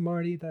 See,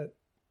 Marty, that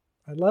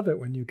I love it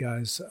when you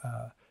guys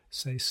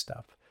say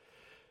stuff.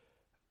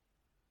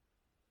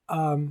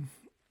 And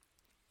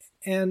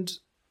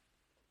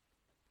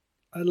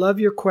I love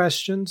your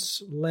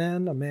questions,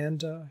 Lynn,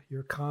 Amanda,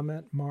 your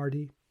comment,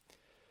 Marty.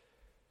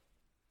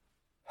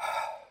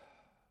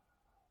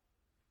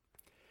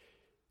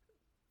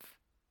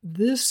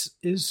 This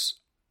is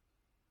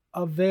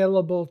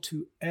available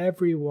to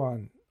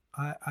everyone.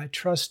 I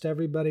trust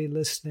everybody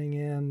listening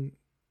in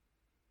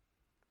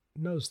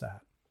knows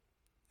that.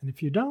 And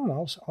if you don't,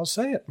 I'll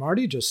say it.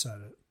 Marty just said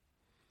it.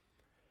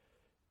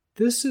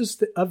 This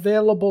is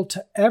available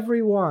to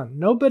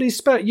everyone.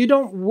 You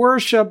don't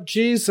worship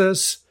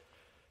Jesus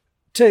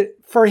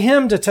for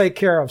him to take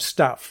care of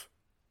stuff.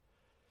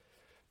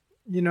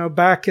 You know,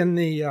 back in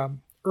the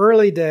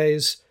early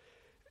days,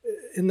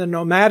 in the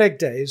nomadic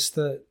days,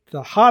 the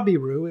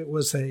Habiru, it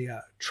was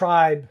a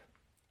tribe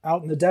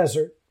out in the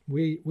desert.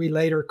 We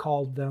later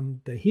called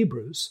them the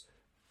Hebrews,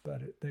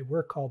 but they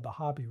were called the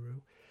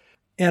Habiru.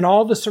 And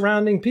all the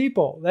surrounding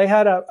people, they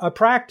had a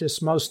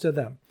practice, most of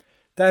them,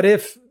 that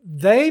if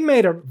they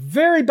made a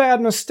very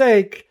bad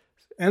mistake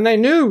and they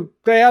knew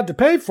they had to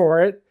pay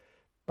for it,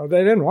 but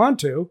they didn't want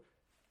to,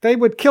 they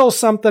would kill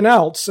something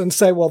else and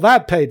say, well,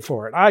 that paid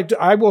for it.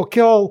 I will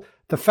kill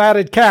the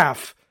fatted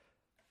calf,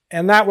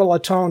 and that will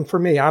atone for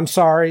me. I'm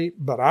sorry,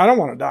 but I don't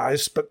want to die,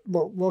 but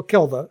we'll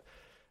kill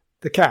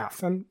the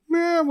calf, and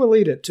we'll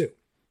eat it too.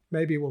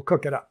 Maybe we'll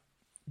cook it up,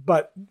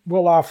 but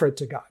we'll offer it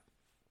to God.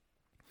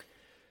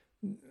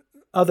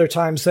 Other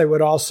times they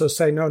would also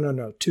say,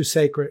 no, too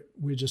sacred.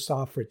 We just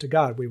offer it to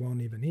God. We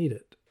won't even eat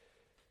it.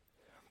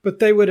 But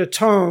they would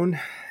atone,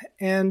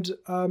 and,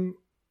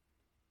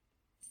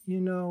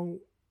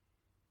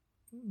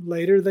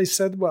 later they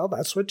said, well,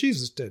 that's what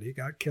Jesus did. He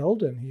got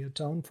killed and he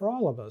atoned for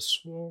all of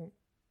us. Well,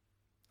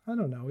 I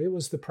don't know. It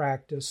was the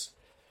practice.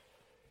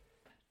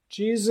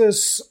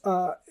 Jesus,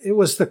 it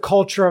was the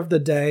culture of the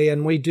day,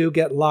 and we do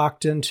get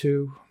locked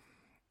into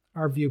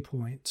our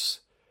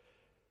viewpoints.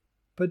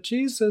 But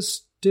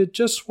Jesus did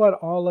just what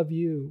all of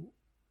you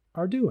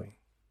are doing.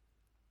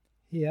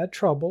 He had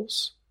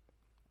troubles.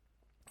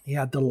 He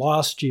had the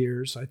lost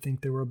years. I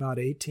think there were about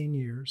 18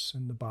 years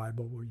in the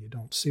Bible where you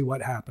don't see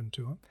what happened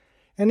to him.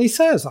 And he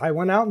says, I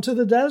went out into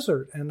the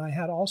desert and I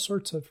had all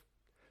sorts of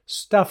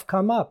stuff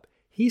come up.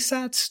 He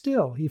sat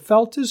still. He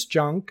felt his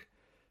junk.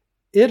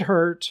 It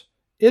hurt.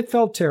 It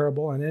felt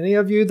terrible. And any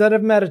of you that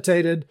have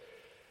meditated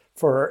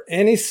for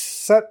any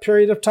set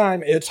period of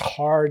time, it's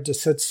hard to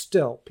sit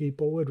still.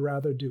 People would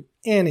rather do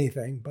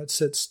anything but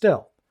sit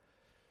still,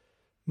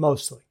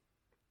 mostly.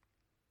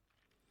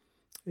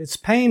 It's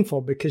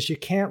painful because you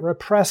can't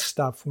repress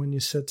stuff when you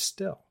sit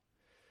still.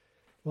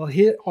 Well,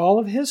 all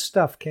of his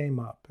stuff came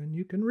up, and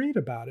you can read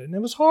about it, and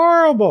it was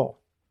horrible.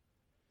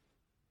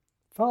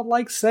 Felt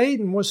like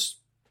Satan was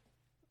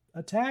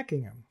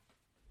attacking him.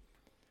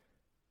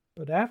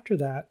 But after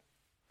that,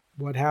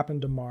 what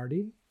happened to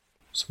Marty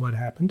is what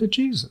happened to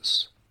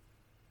Jesus.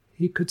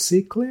 He could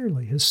see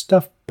clearly. His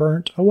stuff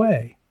burnt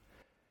away.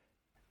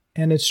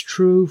 And it's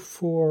true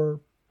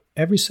for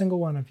every single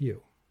one of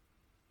you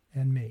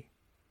and me.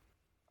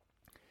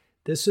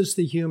 This is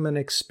the human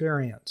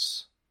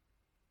experience.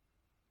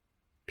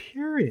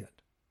 Period.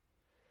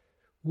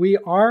 We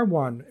are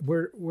one.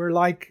 We're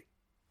like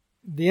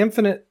the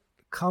infinite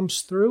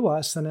comes through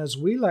us, and as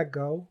we let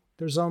go,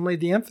 there's only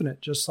the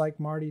infinite, just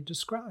like Marty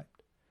described.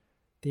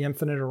 The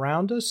infinite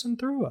around us and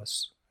through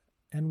us,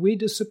 and we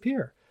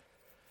disappear.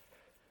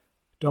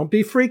 Don't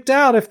be freaked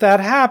out if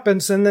that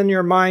happens and then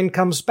your mind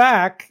comes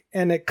back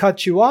and it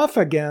cuts you off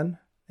again,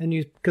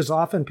 because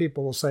often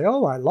people will say,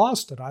 "Oh, I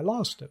lost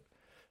it.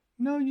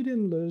 No, you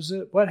didn't lose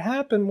it. What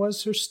happened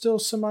was there's still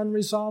some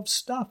unresolved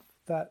stuff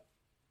that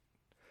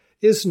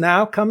is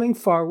now coming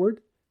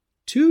forward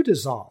to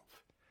dissolve.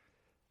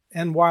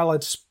 And while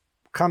it's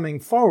coming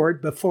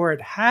forward, before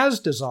it has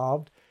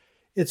dissolved,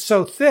 it's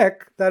so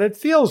thick that it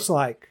feels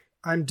like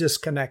I'm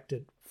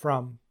disconnected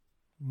from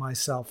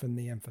myself and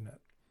the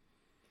infinite.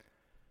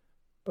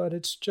 But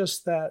it's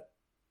just that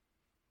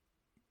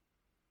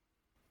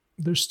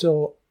there's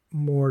still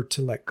more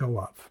to let go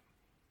of.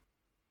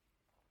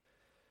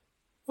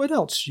 What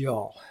else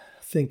y'all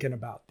thinking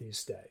about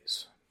these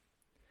days?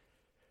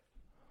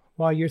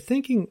 While you're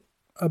thinking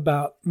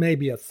about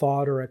maybe a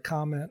thought or a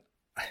comment,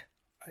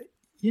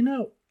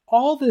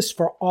 all this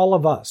for all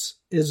of us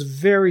is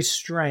very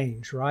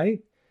strange,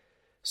 right?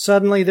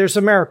 Suddenly there's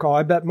a miracle.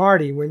 I bet,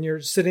 Marty, when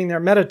you're sitting there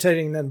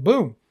meditating, then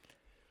boom,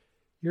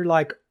 you're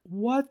like,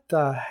 what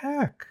the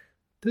heck?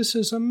 This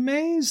is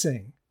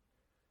amazing.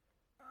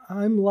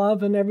 I'm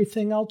love and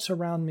everything else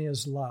around me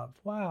is love.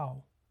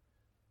 Wow.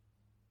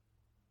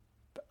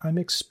 I'm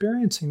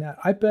experiencing that.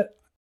 I bet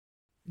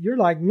you're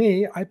like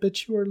me. I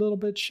bet you were a little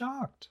bit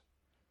shocked.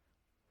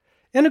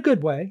 In a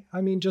good way.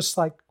 I mean, just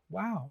like,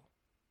 wow.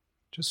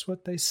 Just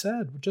what they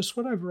said, just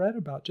what I've read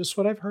about, just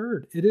what I've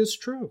heard. It is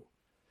true.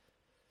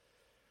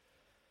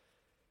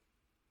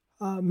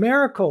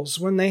 Miracles,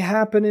 when they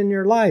happen in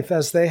your life,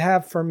 as they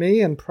have for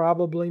me and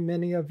probably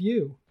many of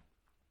you,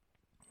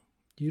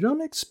 you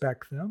don't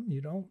expect them. You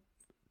don't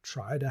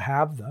try to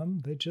have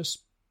them. They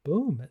just,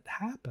 boom, it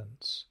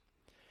happens.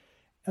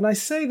 And I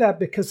say that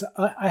because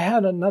I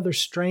had another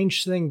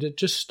strange thing that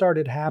just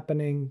started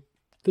happening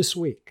this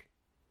week.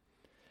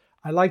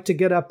 I like to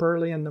get up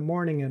early in the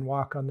morning and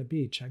walk on the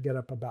beach. I get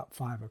up about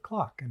 5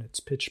 o'clock and it's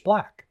pitch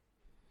black.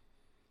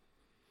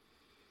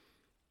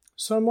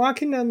 So I'm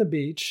walking down the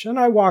beach and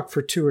I walk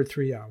for 2 or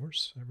 3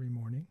 hours every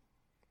morning.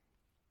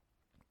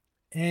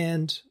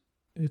 And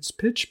it's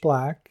pitch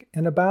black.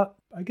 And about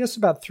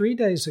 3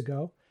 days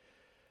ago,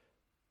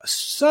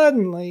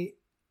 suddenly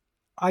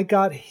I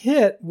got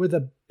hit with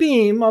a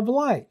beam of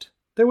light.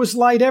 There was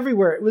light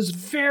everywhere. It was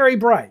very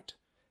bright.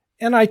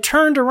 And I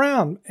turned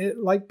around,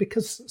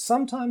 because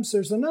sometimes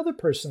there's another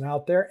person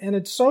out there and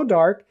it's so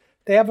dark,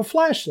 they have a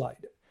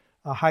flashlight,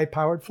 a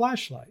high-powered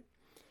flashlight.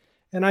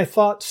 And I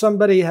thought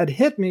somebody had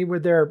hit me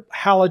with their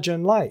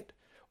halogen light.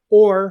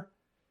 Or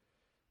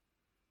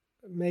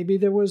maybe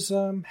there was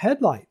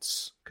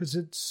headlights,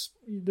 because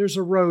there's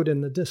a road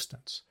in the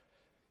distance.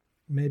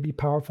 Maybe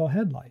powerful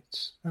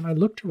headlights. And I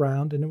looked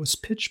around and it was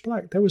pitch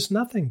black. There was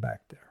nothing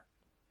back there.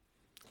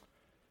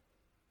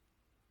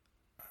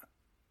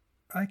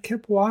 I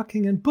kept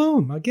walking and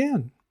boom,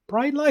 again,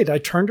 bright light. I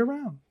turned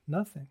around,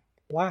 nothing,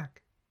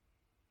 black,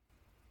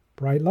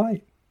 bright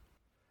light.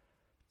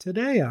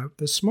 Today,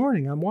 this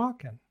morning, I'm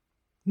walking.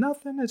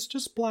 Nothing, it's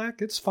just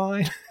black, it's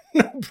fine,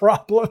 no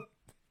problem.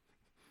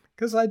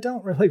 Because I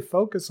don't really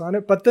focus on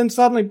it. But then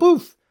suddenly,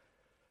 poof,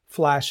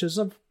 flashes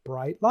of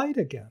bright light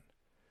again.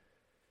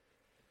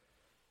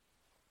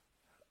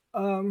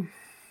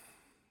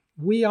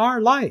 We are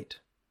light.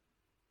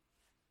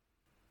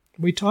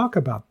 We talk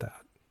about that.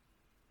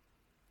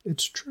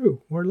 It's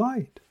true, we're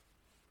light.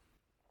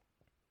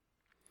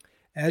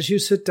 As you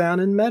sit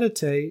down and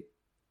meditate,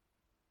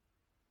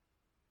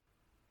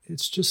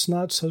 it's just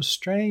not so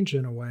strange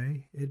in a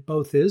way. It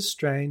both is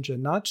strange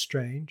and not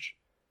strange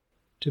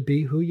to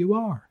be who you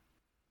are.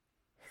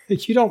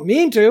 You don't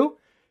mean to.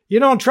 You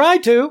don't try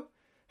to.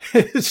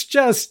 It's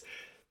just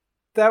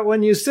that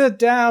when you sit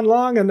down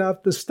long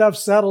enough, the stuff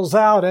settles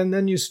out and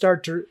then you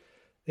start to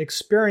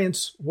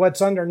experience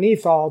what's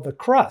underneath all the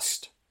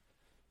crust.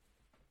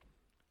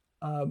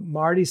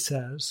 Marty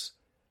says,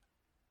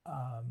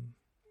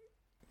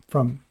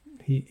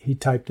 he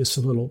typed this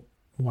a little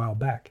while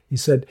back. He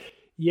said,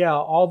 yeah,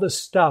 all the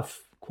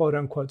stuff, quote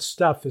unquote,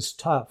 stuff is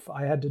tough.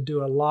 I had to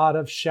do a lot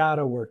of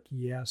shadow work.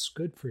 Yes,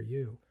 good for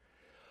you.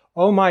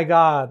 Oh my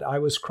God, I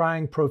was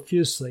crying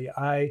profusely.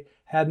 I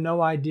had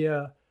no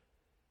idea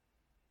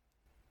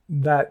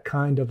that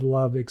kind of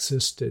love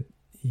existed.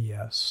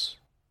 Yes.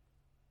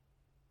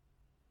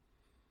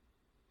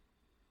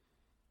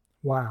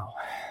 Wow.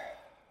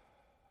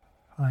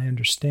 I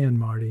understand,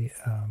 Marty.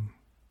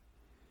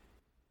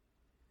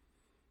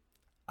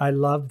 I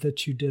love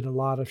that you did a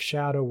lot of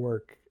shadow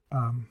work.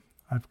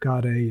 I've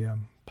got a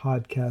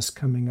podcast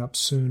coming up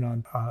soon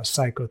on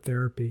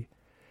psychotherapy.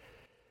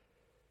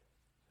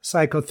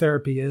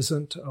 Psychotherapy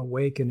isn't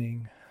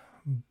awakening,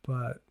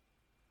 but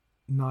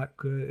not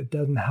good. It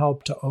doesn't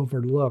help to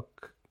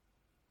overlook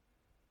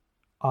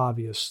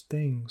obvious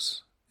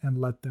things and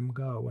let them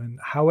go. And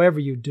however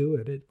you do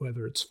it,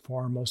 whether it's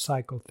formal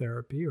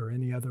psychotherapy or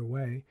any other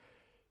way,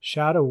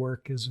 shadow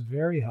work is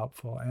very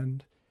helpful.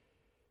 And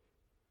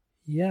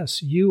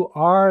yes, you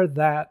are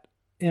that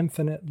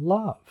infinite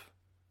love.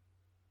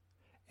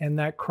 And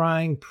that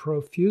crying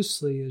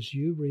profusely is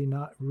you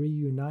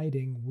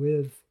reuniting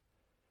with,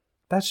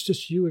 that's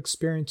just you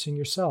experiencing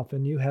yourself.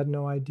 And you had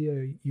no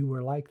idea you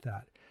were like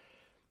that.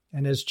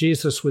 And as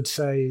Jesus would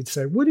say, he'd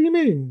say, what do you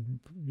mean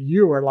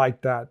you are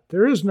like that?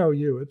 There is no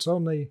you. It's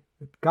only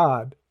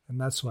God. And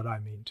that's what I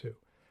mean too.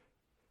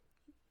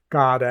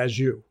 God as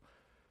you.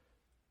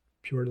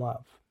 Pure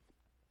love.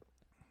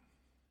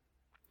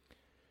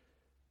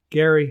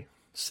 Gary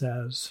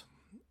says,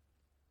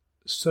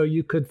 so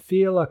you could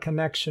feel a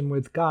connection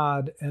with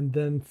God and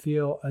then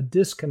feel a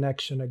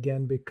disconnection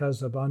again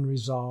because of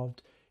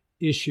unresolved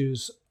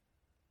issues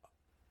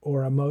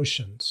or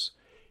emotions.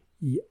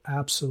 Yeah,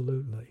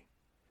 absolutely.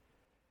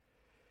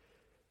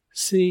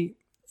 See,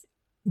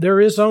 there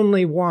is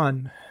only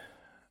one,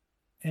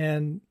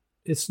 and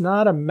it's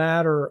not a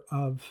matter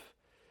of,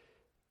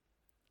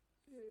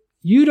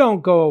 you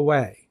don't go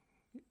away,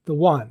 the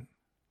one,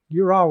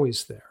 you're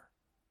always there.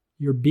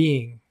 Your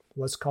being,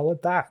 let's call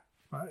it that.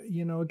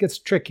 It gets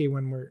tricky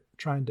when we're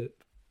trying to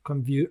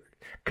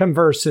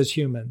converse as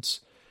humans.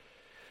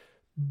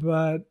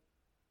 But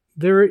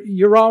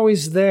you're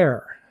always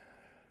there.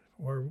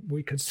 Or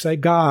we could say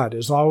God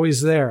is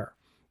always there.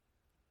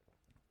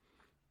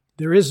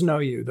 There is no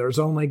you. There's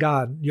only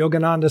God.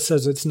 Yogananda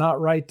says it's not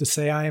right to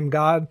say I am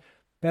God.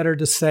 Better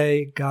to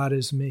say God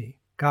is me.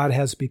 God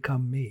has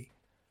become me.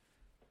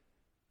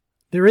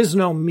 There is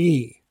no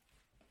me.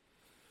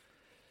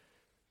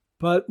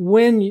 But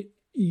when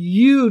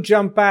you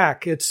jump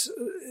back, it's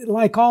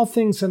like all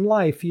things in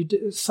life.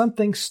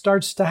 Something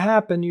starts to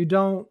happen. You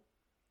don't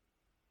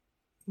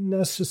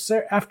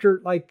necessarily,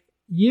 after like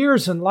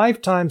years and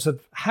lifetimes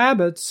of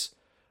habits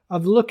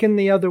of looking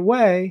the other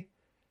way,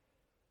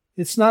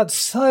 it's not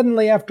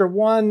suddenly after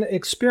one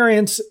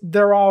experience,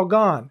 they're all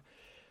gone.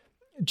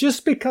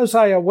 Just because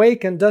I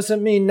awaken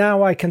doesn't mean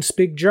now I can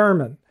speak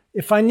German.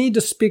 If I need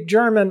to speak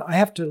German, I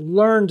have to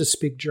learn to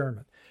speak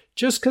German.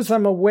 Just because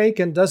I'm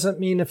awakened doesn't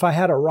mean if I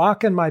had a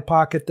rock in my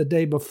pocket the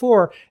day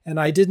before and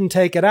I didn't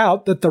take it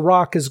out, that the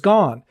rock is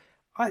gone.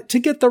 To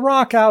get the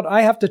rock out,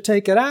 I have to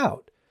take it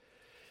out.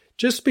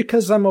 Just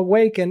because I'm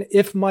awakened,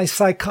 if my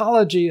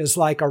psychology is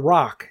like a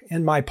rock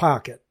in my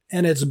pocket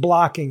and it's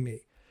blocking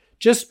me,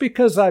 just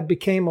because I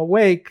became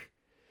awake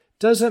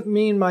doesn't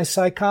mean my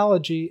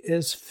psychology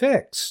is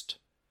fixed.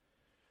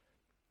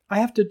 I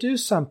have to do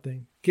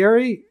something.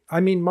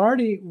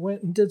 Marty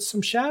went and did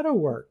some shadow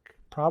work,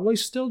 probably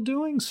still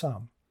doing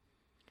some.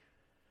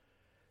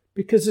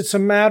 Because it's a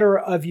matter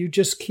of you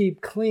just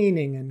keep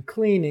cleaning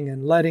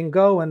and letting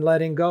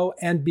go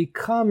and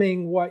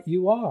becoming what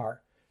you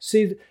are.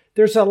 See,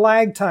 there's a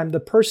lag time. The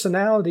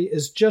personality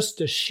is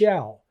just a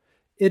shell.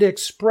 It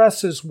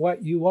expresses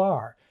what you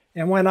are.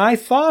 And when I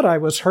thought I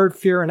was hurt,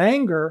 fear, and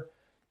anger,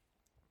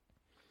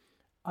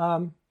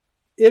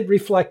 it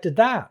reflected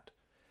that.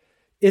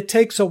 It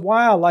takes a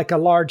while, like a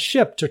large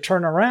ship, to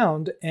turn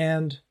around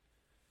and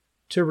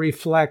to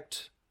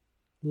reflect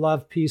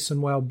love, peace,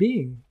 and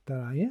well-being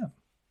that I am.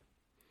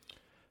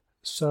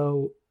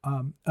 So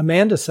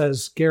Amanda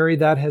says, Gary,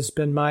 that has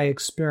been my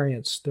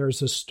experience.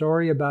 There's a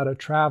story about a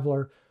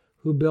traveler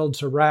who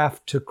builds a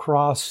raft to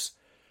cross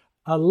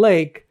a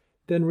lake,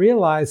 then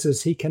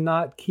realizes he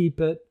cannot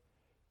keep it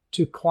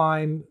to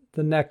climb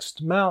the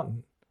next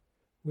mountain.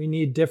 We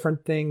need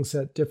different things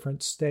at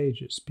different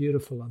stages.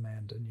 Beautiful,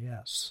 Amanda.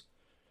 Yes.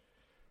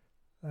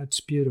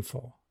 That's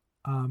beautiful.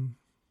 All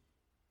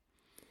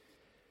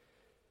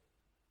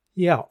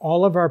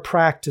of our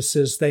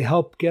practices, they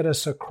help get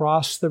us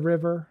across the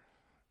river.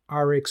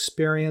 Our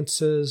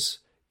experiences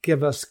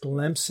give us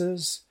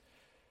glimpses.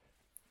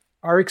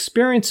 Our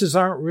experiences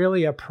aren't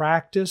really a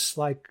practice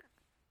like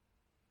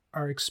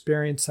our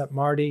experience that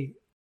Marty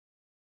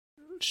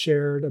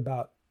shared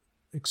about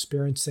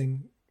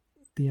experiencing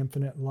the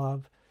infinite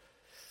love.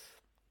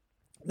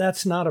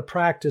 That's not a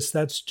practice.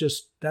 That's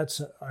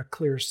a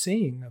clear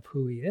seeing of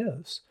who he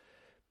is.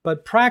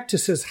 But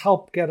practices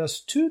help get us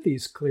to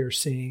these clear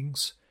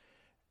seeings,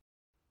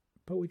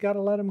 but we got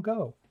to let them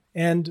go.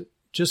 And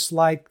just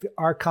like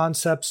our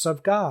concepts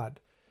of God,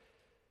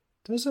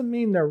 doesn't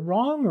mean they're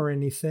wrong or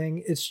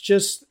anything. It's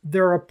just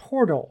they're a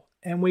portal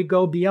and we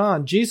go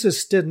beyond.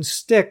 Jesus didn't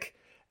stick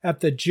at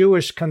the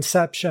Jewish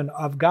conception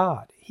of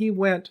God.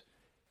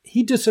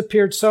 He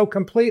disappeared so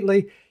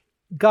completely.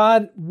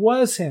 God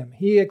was him.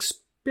 He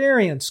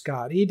experienced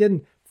God. He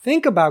didn't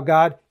think about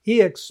God.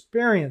 He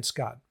experienced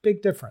God.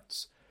 Big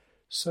difference.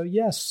 So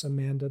yes,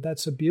 Amanda,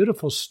 that's a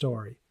beautiful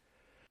story.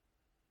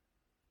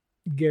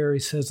 Gary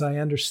says, I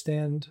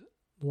understand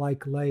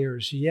like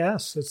layers.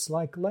 Yes, it's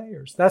like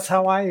layers. That's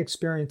how I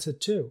experience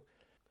it too.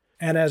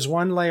 And as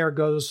one layer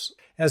goes,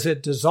 as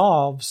it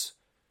dissolves,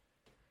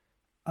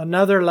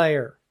 another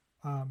layer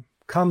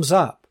comes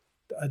up.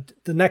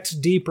 The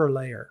next deeper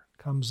layer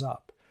comes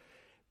up.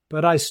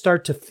 But I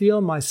start to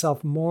feel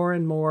myself more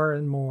and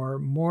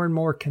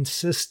more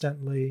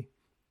consistently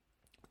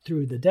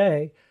through the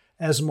day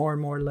as more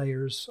and more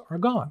layers are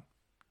gone.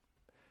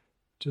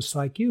 Just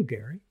like you,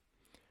 Gary.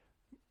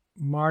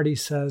 Marty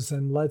says,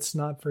 and let's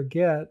not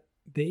forget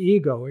the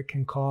ego. It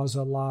can cause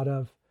a lot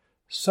of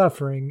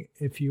suffering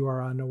if you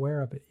are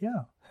unaware of it.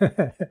 Yeah.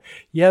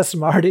 Yes,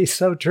 Marty,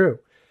 so true.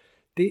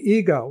 The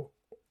ego,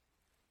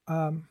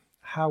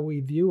 how we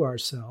view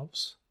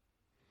ourselves,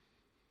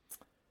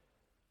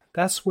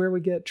 that's where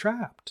we get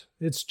trapped.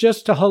 It's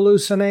just a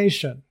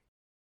hallucination.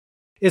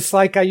 It's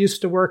like I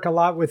used to work a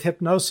lot with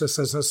hypnosis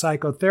as a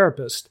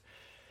psychotherapist.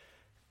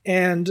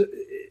 And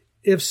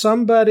if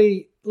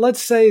somebody,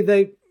 let's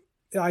say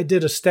I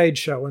did a stage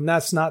show, and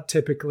that's not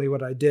typically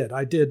what I did.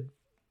 I did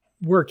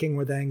working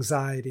with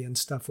anxiety and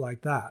stuff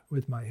like that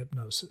with my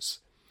hypnosis.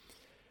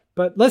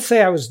 But let's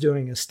say I was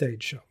doing a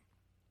stage show,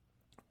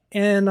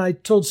 and I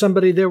told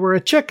somebody they were a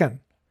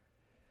chicken,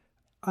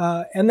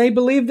 and they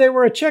believed they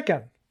were a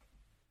chicken.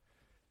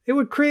 It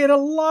would create a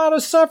lot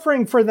of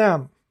suffering for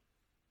them.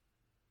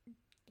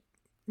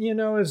 You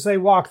know, as they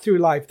walk through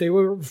life,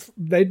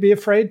 they'd be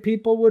afraid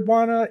people would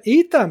want to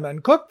eat them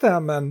and cook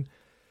them, and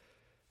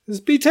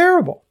it'd be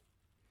terrible.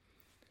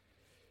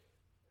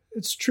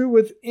 It's true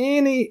with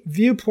any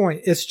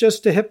viewpoint. It's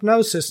just a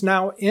hypnosis.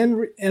 Now,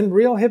 in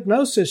real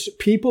hypnosis,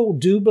 people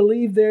do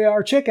believe they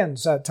are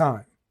chickens at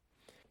times.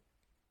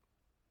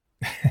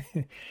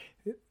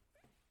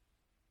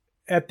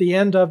 At the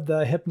end of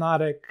the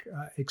hypnotic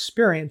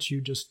experience,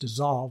 you just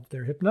dissolve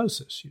their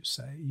hypnosis.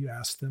 You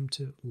ask them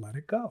to let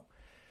it go.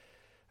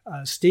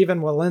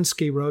 Stephen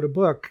Walensky wrote a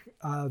book,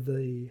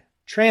 The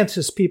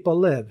Trances People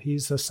Live.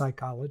 He's a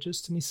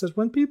psychologist, and he says,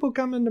 when people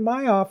come into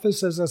my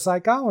office as a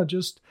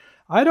psychologist,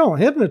 I don't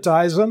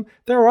hypnotize them.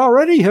 They're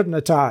already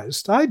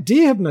hypnotized. I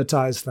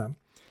dehypnotize them.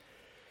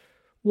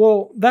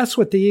 Well, that's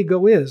what the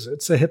ego is.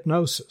 It's a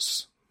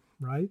hypnosis,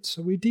 right?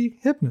 So we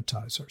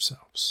dehypnotize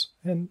ourselves.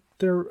 And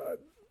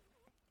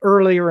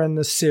earlier in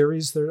this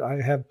series,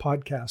 I have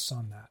podcasts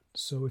on that.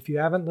 So if you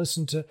haven't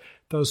listened to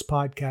those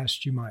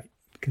podcasts, you might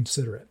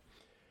consider it.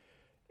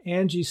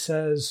 Angie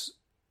says,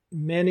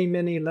 many,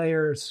 many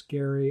layers,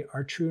 Gary.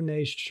 Our true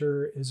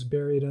nature is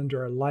buried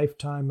under a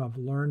lifetime of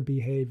learned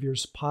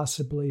behaviors,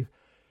 possibly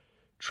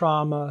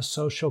trauma,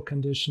 social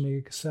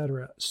conditioning,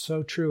 etc.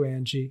 So true,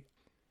 Angie.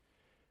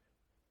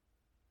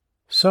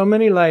 So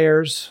many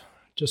layers,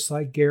 just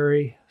like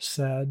Gary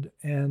said,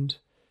 and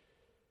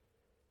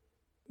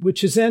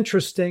which is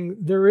interesting.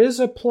 There is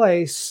a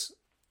place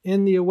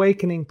in the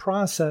awakening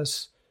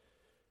process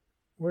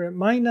where it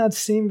might not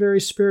seem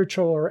very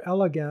spiritual or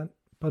elegant,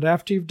 but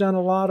after you've done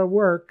a lot of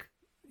work,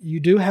 you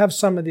do have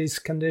some of these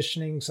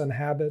conditionings and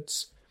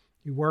habits.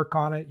 You work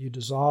on it, you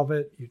dissolve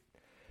it, you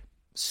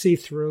see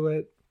through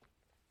it.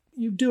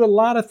 You do a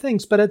lot of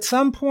things, but at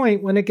some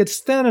point when it gets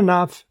thin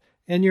enough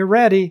and you're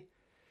ready,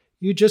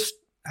 you just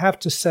have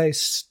to say,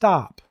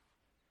 stop.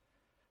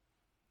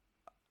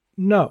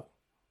 No,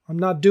 I'm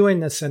not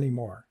doing this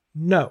anymore.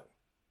 No,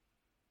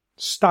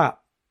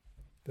 stop.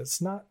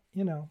 That's not,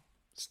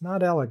 it's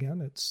not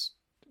elegant.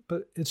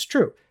 But it's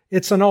true.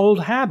 It's an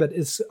old habit.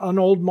 It's an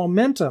old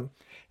momentum.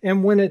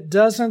 And when it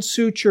doesn't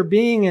suit your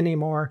being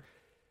anymore,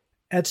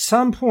 at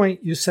some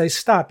point you say,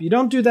 stop. You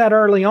don't do that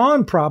early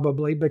on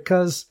probably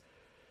because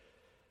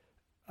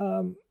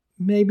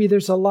maybe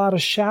there's a lot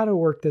of shadow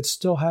work that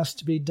still has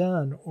to be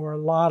done or a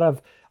lot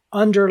of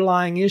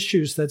underlying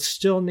issues that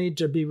still need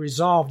to be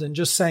resolved. And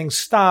just saying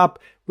stop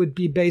would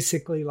be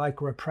basically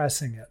like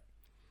repressing it.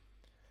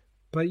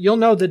 But you'll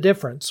know the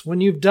difference.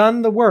 When you've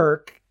done the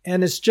work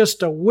and it's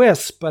just a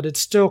wisp, but it's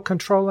still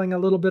controlling a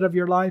little bit of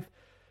your life,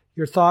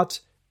 your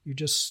thoughts, you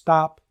just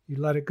stop, you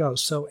let it go.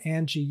 So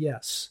Angie,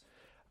 yes,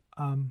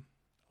 a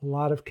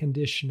lot of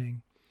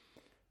conditioning.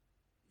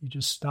 You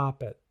just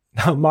stop it.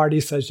 Marty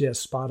says, yes,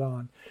 spot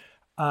on.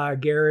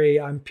 Gary,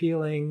 I'm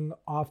peeling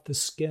off the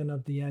skin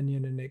of the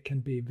onion and it can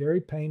be very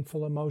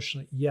painful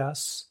emotionally.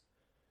 Yes,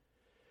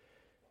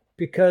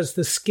 because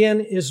the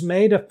skin is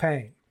made of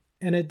pain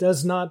and it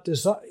does not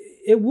dissolve.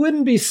 It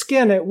wouldn't be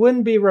skin. It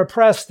wouldn't be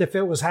repressed if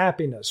it was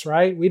happiness,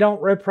 right? We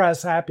don't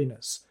repress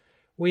happiness.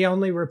 We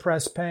only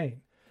repress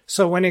pain.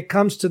 So when it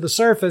comes to the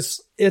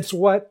surface, it's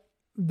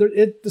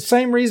the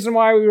same reason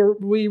why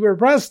we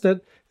repressed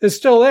it is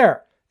still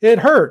there. It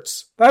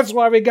hurts. That's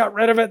why we got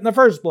rid of it in the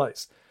first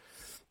place.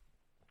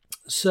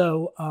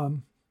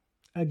 So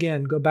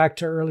again, go back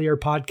to earlier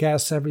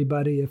podcasts,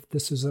 everybody. If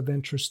this is of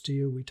interest to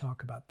you, we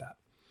talk about that.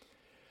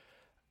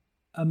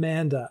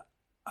 Amanda,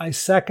 I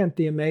second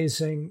the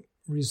amazing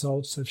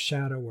results of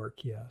shadow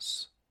work,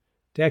 yes.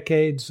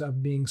 Decades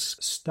of being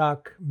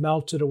stuck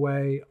melted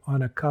away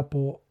on a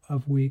couple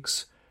of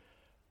weeks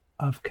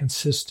of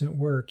consistent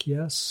work.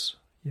 Yes,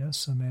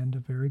 yes, Amanda,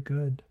 very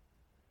good.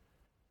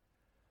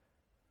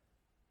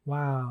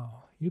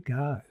 Wow, you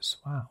guys,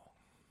 wow.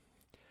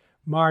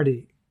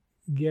 Marty,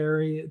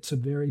 Gary, it's a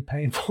very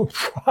painful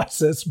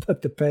process,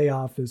 but the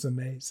payoff is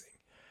amazing.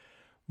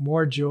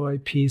 More joy,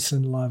 peace,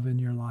 and love in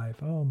your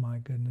life. Oh my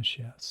goodness,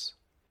 yes.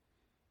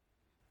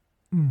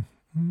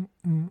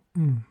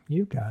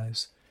 You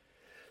guys.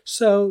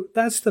 So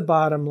that's the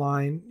bottom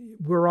line.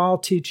 We're all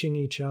teaching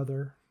each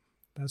other.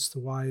 That's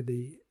why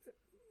the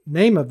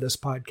name of this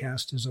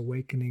podcast is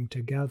Awakening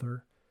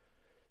Together.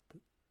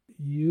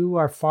 You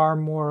are far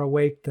more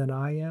awake than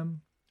I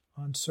am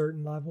on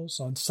certain levels,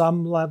 on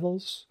some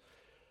levels.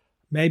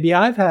 Maybe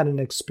I've had an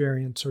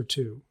experience or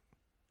two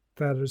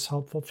that is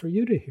helpful for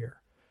you to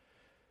hear.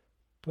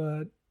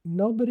 But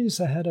nobody's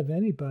ahead of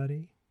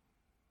anybody.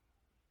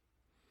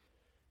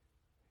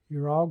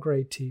 You're all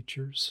great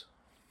teachers.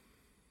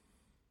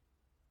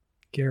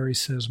 Gary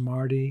says,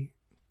 Marty,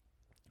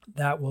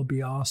 that will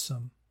be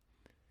awesome.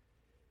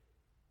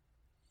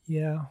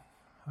 Yeah,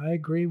 I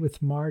agree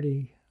with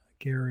Marty,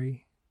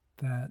 Gary,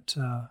 that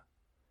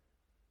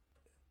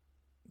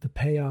the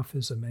payoff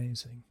is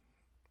amazing.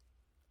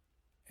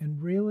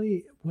 And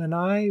really, when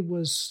I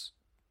was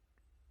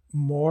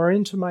more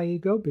into my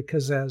ego,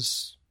 because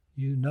as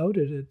you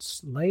noted,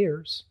 it's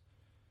layers,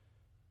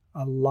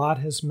 a lot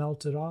has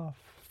melted off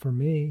for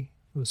me.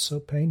 It was so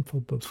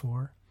painful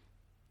before.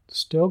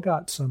 Still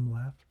got some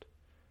left.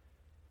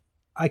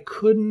 I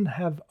couldn't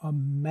have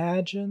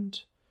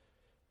imagined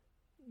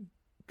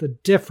the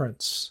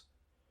difference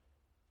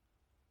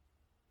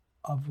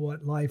of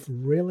what life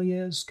really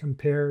is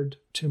compared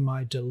to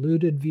my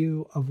deluded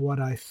view of what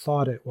I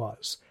thought it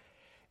was.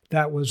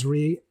 That was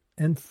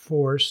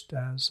reinforced,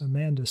 as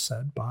Amanda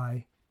said,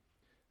 by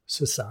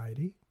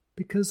society.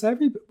 Because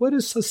what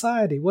is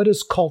society? What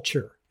is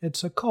culture?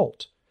 It's a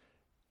cult.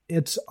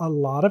 It's a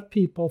lot of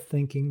people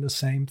thinking the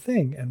same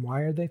thing. And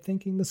why are they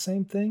thinking the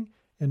same thing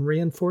and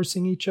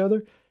reinforcing each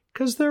other?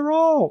 Because they're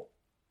all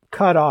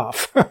cut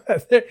off.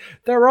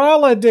 They're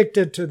all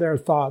addicted to their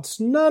thoughts.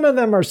 None of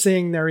them are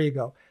seeing their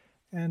ego.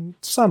 And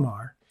some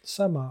are.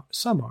 Some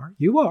are.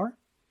 You are.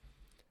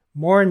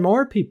 More and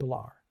more people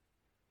are.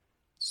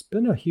 It's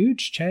been a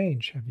huge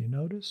change. Have you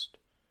noticed?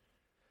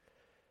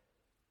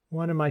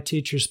 One of my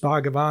teachers,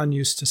 Bhagavan,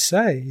 used to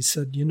say, he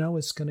said,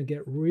 it's going to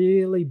get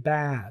really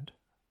bad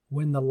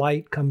when the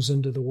light comes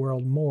into the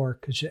world more,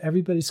 because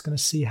everybody's going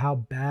to see how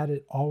bad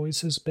it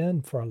always has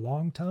been for a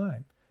long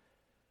time.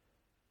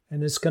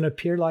 And it's going to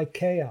appear like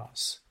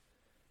chaos.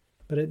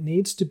 But it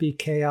needs to be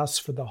chaos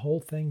for the whole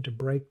thing to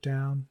break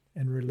down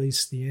and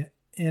release the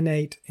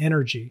innate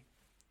energy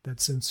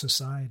that's in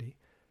society.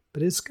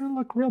 But it's going to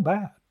look real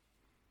bad.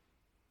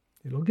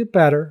 It'll get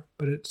better,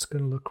 but it's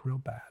going to look real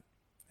bad.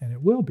 And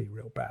it will be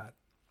real bad.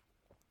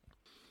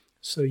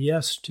 So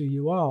yes to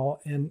you all.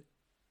 And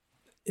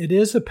it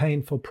is a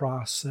painful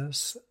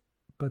process,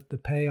 but the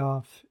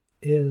payoff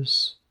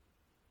is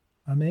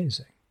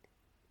amazing.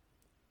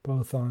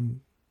 Both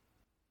on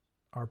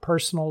our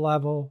personal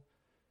level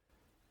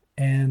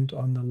and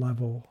on the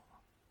level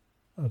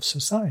of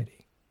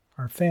society,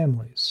 our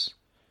families.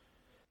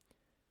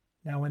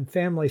 Now, in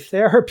family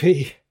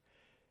therapy,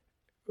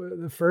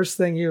 the first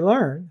thing you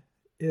learn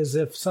is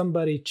if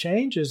somebody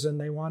changes and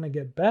they want to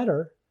get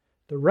better,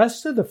 the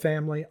rest of the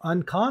family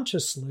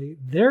unconsciously,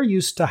 they're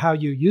used to how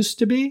you used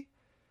to be,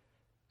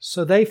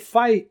 so they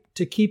fight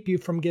to keep you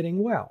from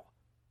getting well.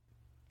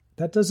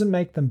 That doesn't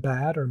make them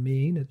bad or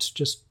mean. It's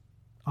just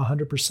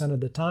 100% of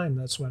the time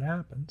that's what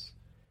happens.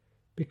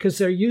 Because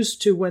they're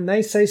used to when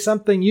they say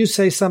something, you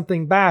say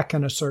something back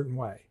in a certain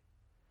way.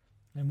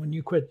 And when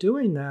you quit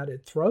doing that,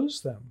 it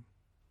throws them.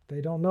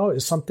 They don't know,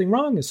 is something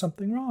wrong? Is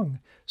something wrong?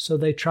 So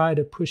they try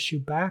to push you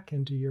back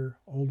into your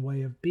old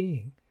way of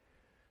being.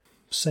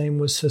 Same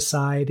with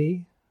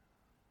society,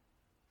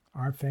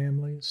 our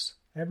families,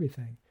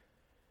 everything.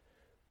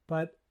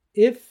 But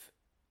if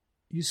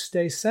you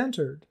stay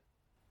centered,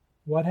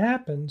 what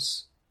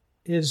happens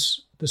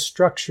is the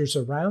structures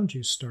around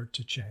you start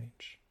to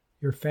change.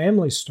 Your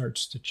family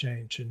starts to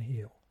change and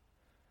heal.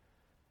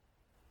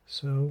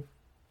 So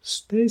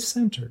stay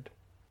centered.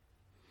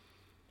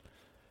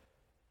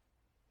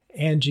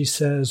 Angie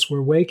says,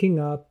 we're waking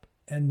up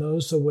and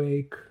those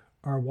awake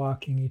are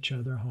walking each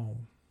other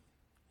home.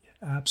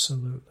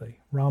 Absolutely.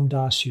 Ram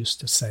Dass used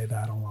to say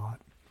that a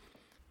lot.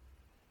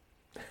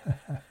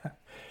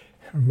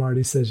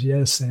 Marty says,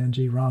 yes,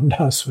 Angie, Ram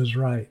Dass was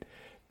right.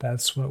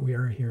 That's what we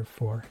are here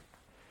for.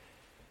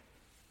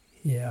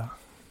 Yeah.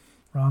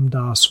 Ram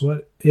Dass.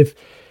 What if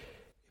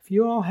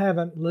you all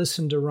haven't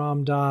listened to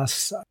Ram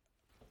Dass,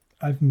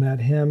 I've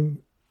met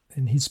him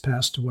and he's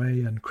passed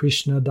away, and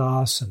Krishna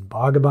Das and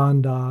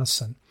Bhagavan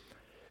Das and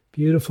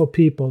beautiful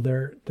people.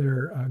 Their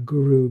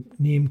guru,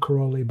 Neem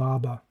Karoli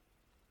Baba.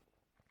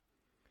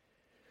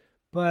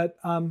 But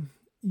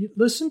You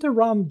listen to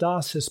Ram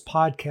Dass's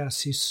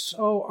podcasts. He's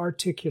so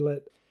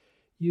articulate.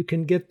 You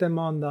can get them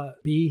on the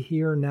Be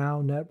Here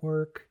Now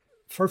network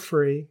for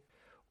free,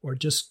 or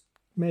just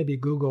maybe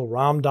Google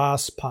Ram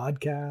Dass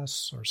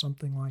podcasts or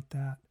something like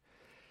that.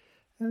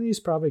 And he's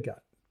probably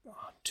got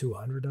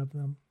 200 of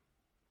them.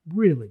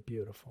 Really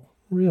beautiful,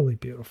 really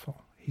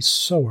beautiful. He's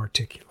so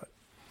articulate.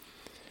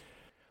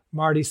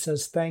 Marty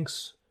says,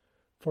 thanks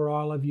for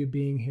all of you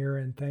being here,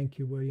 and thank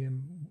you,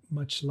 William.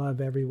 Much love,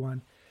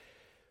 everyone.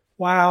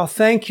 Wow,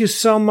 thank you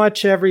so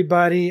much,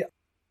 everybody.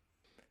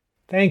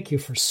 Thank you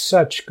for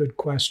such good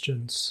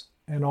questions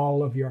and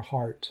all of your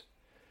heart.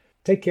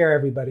 Take care,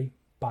 everybody.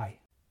 Bye.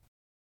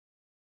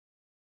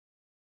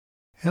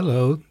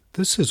 Hello,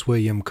 this is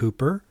William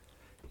Cooper.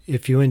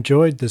 If you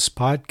enjoyed this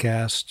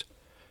podcast,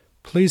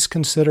 please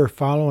consider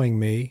following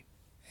me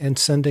and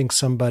sending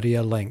somebody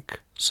a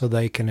link so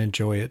they can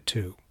enjoy it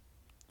too.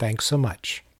 Thanks so much.